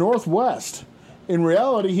from the Northwest. In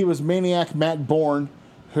reality, he was Maniac Matt Bourne,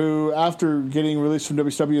 who, after getting released from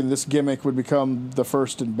WCW in this gimmick, would become the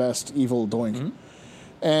first and best Evil Doink. Mm-hmm.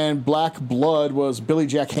 And Black Blood was Billy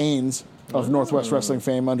Jack Haynes of Northwest Wrestling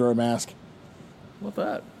fame under a mask. How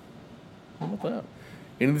about that?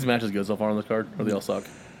 Any of these matches good so far on the card, or they all suck?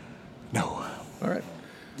 No. All right.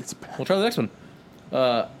 It's bad. We'll try the next one.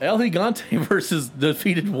 El Gigante versus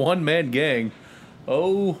defeated One Man Gang.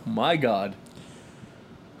 Oh my god.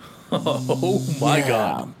 Oh my Yeah.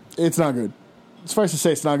 god. It's not good. Suffice to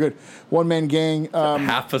say, it's not good. One Man Gang.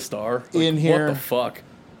 Half a star in here. What the fuck?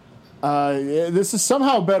 This is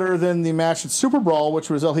somehow better than the match at Super Brawl, which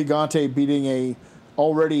was El Gigante beating a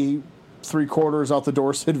already 3/4 out the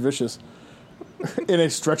door Sid Vicious in a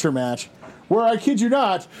stretcher match. Where, I kid you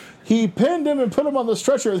not, he pinned him and put him on the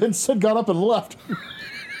stretcher, then Sid got up and left.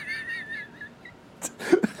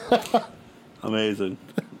 Amazing.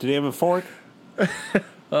 Did he have a fork?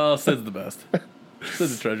 Oh, Sid's the best.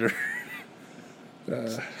 Sid's a treasure.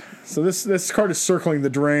 So this card is circling the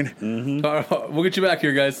drain. We'll get you back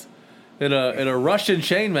here, guys. In a Russian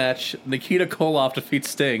chain match, Nikita Koloff defeats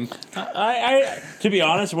Sting. I to be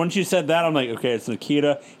honest, once you said that, I'm like, okay, it's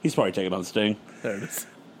Nikita. He's probably taking on Sting. There it is.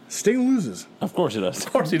 Sting loses. Of course he does.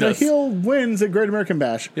 Of course he The does. heel wins at Great American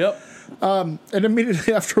Bash. Yep. And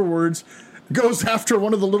immediately afterwards goes after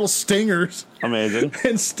one of the little stingers, Amazing.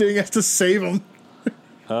 and Sting has to save him.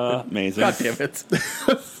 Amazing. God damn it.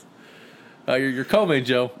 Your co-main,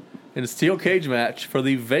 Joe, in a steel cage match for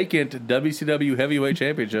the vacant WCW Heavyweight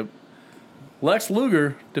Championship, Lex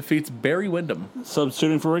Luger defeats Barry Windham.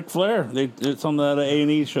 Substituting for Ric Flair. It's on that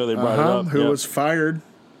A&E show. They brought it up. Who Yep. was fired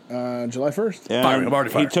July 1st. And Fired. I'm already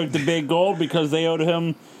he fired. took the big gold because they owed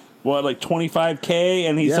him like $25K,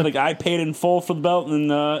 and he Yeah. said like I paid in full for the belt,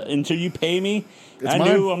 and until you pay me, I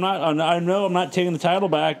mine. knew I know I'm not taking the title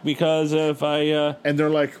back because if I And they're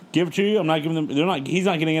like, give it to you, I'm not giving them. He's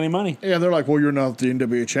not getting any money. yeah, they're like, well, you're not the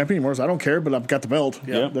NWA champion anymore. So I don't care, but I've got the belt.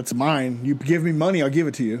 Yeah. That's mine. You give me money, I'll give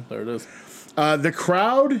it to you. There it is. The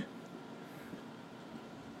crowd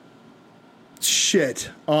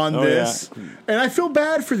shit on Oh, this. yeah. And I feel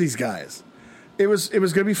bad for these guys. It was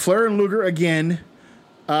going to be Flair and Luger again.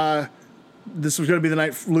 This was going to be the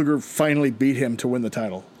night Luger finally beat him to win the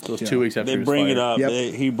title. So it was 2 weeks after They he was bring fired. it up.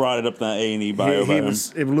 Yep. He brought it up in that A&E bio.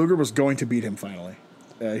 If Luger was going to beat him finally.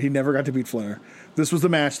 He never got to beat Flair. This was the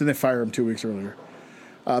match, then they fire him 2 weeks earlier.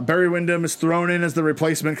 Barry Windham is thrown in as the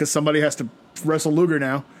replacement because somebody has to wrestle Luger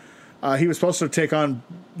now. He was supposed to take on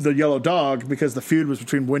the Yellow Dog because the feud was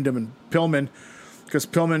between Windham and Pillman, because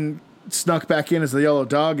Pillman snuck back in as the Yellow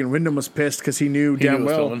Dog, and Windham was pissed because he knew damn knew it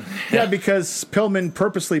was well. Pillman. Yeah, because Pillman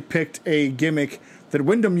purposely picked a gimmick that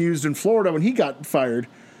Windham used in Florida when he got fired.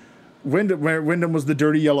 Windham was the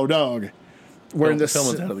dirty Yellow Dog, wearing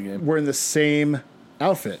Pillman's out of the game. wearing the same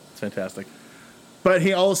outfit. It's fantastic. But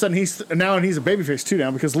he all of a sudden he's a babyface too now,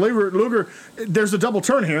 because Luger there's a double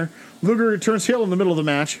turn here. Luger turns heel in the middle of the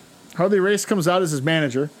match. Harley Race comes out as his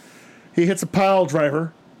manager. He hits a pile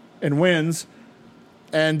driver and wins.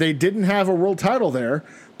 And they didn't have a world title there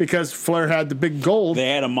because Flair had the big gold. They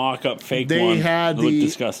had a mock-up fake one. They had It looked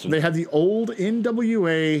disgusting. They had the old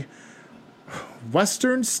NWA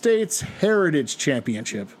Western States Heritage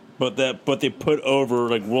Championship But they put over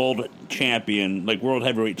like world champion, like world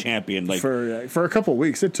heavyweight champion. Like for a couple of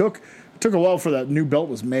weeks. It took a while for that new belt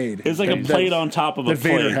was made. it was like a plate on top of a that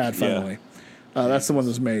Vader plate. had finally. That's the one that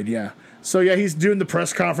was made. Yeah. So yeah, he's doing the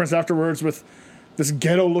press conference afterwards with this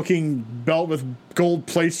ghetto-looking belt with gold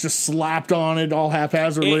plates just slapped on it all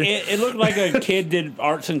haphazardly. It looked like a kid did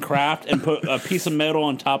arts and craft and put a piece of metal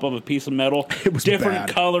on top of a piece of metal. It was different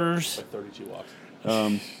bad. colors. 32 walks.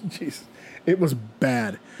 Jeez. It was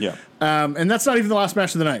bad. Yeah. And that's not even the last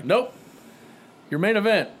match of the night. Nope. Your main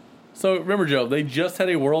event. So remember, Joe, they just had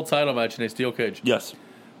a world title match in a steel cage. Yes.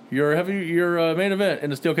 Your main event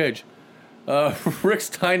in a steel cage. Rick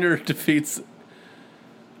Steiner defeats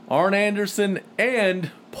Arn Anderson and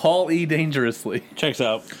Paul E. Dangerously. Checks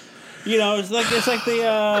out. You know, it's like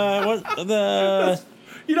the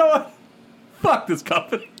You know what? Fuck this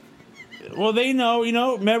company. well, they know,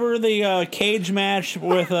 remember the cage match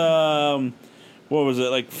with what was it?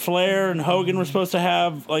 Like Flair and Hogan were supposed to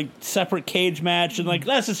have like separate cage match, and like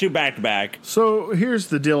let's just do back to back. So here's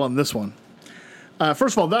the deal on this one.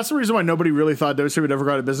 First of all, that's the reason why nobody really thought WWE would ever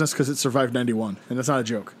go out of business, because it survived 91. And that's not a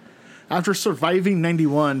joke. After surviving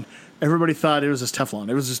 91, everybody thought it was just Teflon.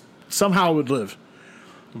 It was just somehow it would live.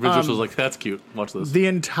 Vince was like, that's cute. Watch this. The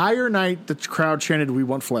entire night, the crowd chanted, "We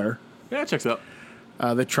want Flair." Yeah, it checks out.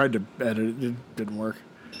 They tried to edit it. It didn't work.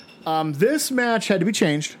 This match had to be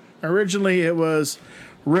changed. Originally, it was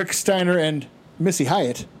Rick Steiner and Missy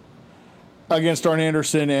Hyatt against Arn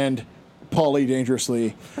Anderson and Paul E.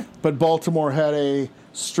 Dangerously. But Baltimore had a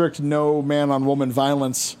strict no man-on-woman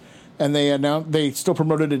violence, and they still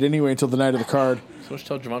promoted it anyway until the night of the card. So let's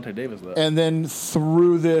tell Javante Davis that. And then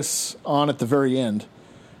threw this on at the very end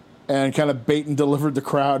and kind of bait and delivered the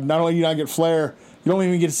crowd. Not only do you not get Flair, you don't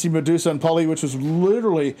even get to see Medusa and Paulie, which was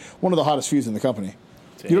literally one of the hottest feuds in the company.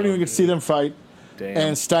 You don't even get to see them fight. Damn.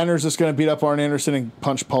 And Steiner's just going to beat up Arn Anderson and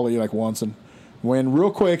punch Paulie like once and win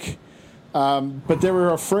real quick. But they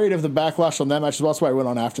were afraid of the backlash on that match. That's why I went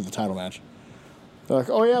on after the title match. They're like,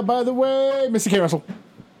 "Oh yeah, by the way, Missy K. Russell."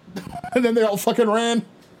 And then they all fucking ran.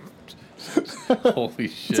 Holy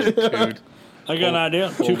shit, dude. I got an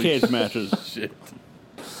idea. Two cage matches. Shit.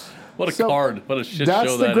 What a So, card. What a shit That's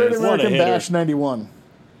show the that Great is. What a American hitter. Bash 91.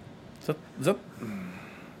 Is that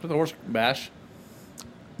the worst bash?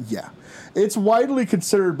 Yeah. It's widely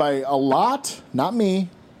considered by a lot, not me,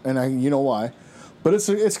 and you know why, but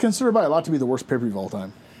it's considered by a lot to be the worst pay-per-view of all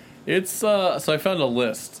time. It's so I found a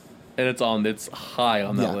list and it's high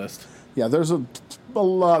on that Yeah. list. Yeah, there's a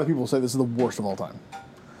lot of people say this is the worst of all time.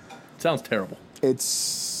 Sounds terrible.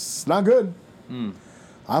 It's not good.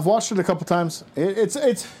 I've watched it a couple times.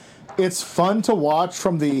 It's fun to watch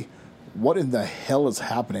from the what in the hell is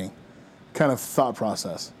happening kind of thought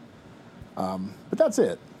process. But that's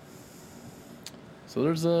it. So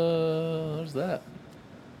there's that.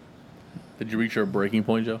 Did you reach your breaking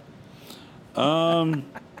point, Joe? I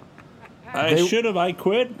should have. I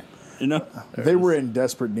quit. You know. They were in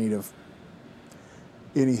desperate need of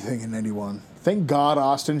anything in 91. Thank God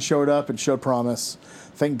Austin showed up and showed promise.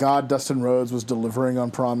 Thank God Dustin Rhodes was delivering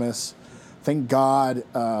on promise. Thank God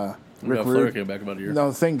Rick Flair Rude. came back about a year.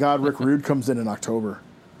 No, thank God Rick Rude comes in October.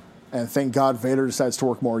 And thank God Vader decides to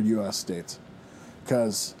work more U.S. dates.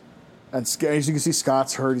 Because, as you can see,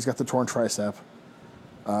 Scott's hurt. He's got the torn tricep.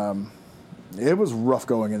 It was rough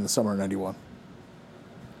going in the summer of 91.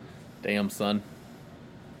 Damn, son.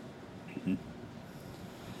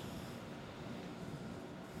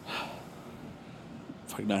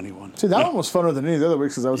 Fuck 91. See, that one was funner than any of the other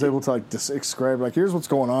weeks because I was able to describe, here's what's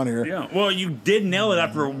going on here. Yeah. Well, you did nail it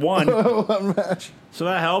after one, One match. so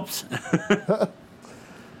that helps.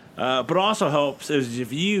 But also helps is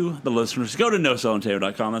if you, the listeners, go to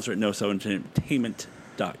nosellenterror.com. That's right, nosellentertainment.com.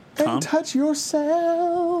 And touch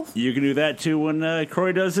yourself. You can do that too when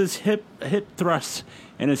Croy does his hip thrusts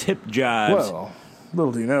and his hip jives. Well,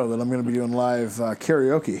 little do you know that I'm going to be doing live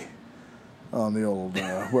karaoke on the old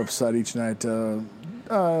website each night.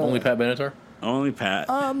 Only Pat Benatar? Only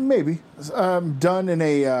Pat. Maybe. Done in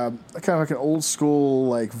a kind of like an old school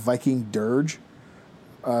like Viking dirge.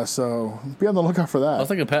 So be on the lookout for I that. was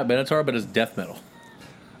thinking Pat Benatar, but it's death metal.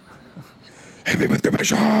 Hit me with the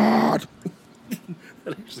shot.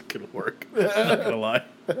 That actually could work. I'm not going to lie.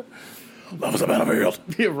 That was a battlefield.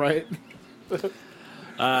 Yeah, right.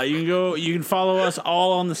 You can follow us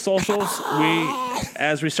all on the socials.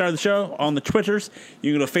 As we started the show, on the Twitters,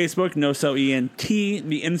 you can go to Facebook, NoSellENT,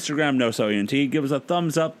 the Instagram, NoSellENT. Give us a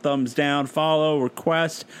thumbs up, thumbs down, follow,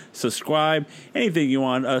 request, subscribe, anything you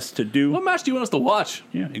want us to do. What match do you want us to watch?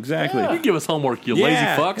 Yeah, exactly. You give us homework, you Yeah. lazy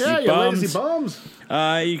fucks. Yeah, you bums. lazy bums.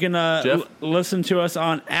 You can Jeff? listen to us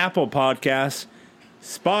on Apple Podcasts,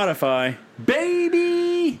 Spotify,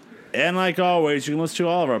 Baby! and like always, you can listen to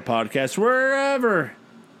all of our podcasts wherever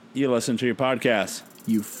you listen to your podcasts.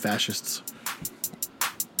 You fascists.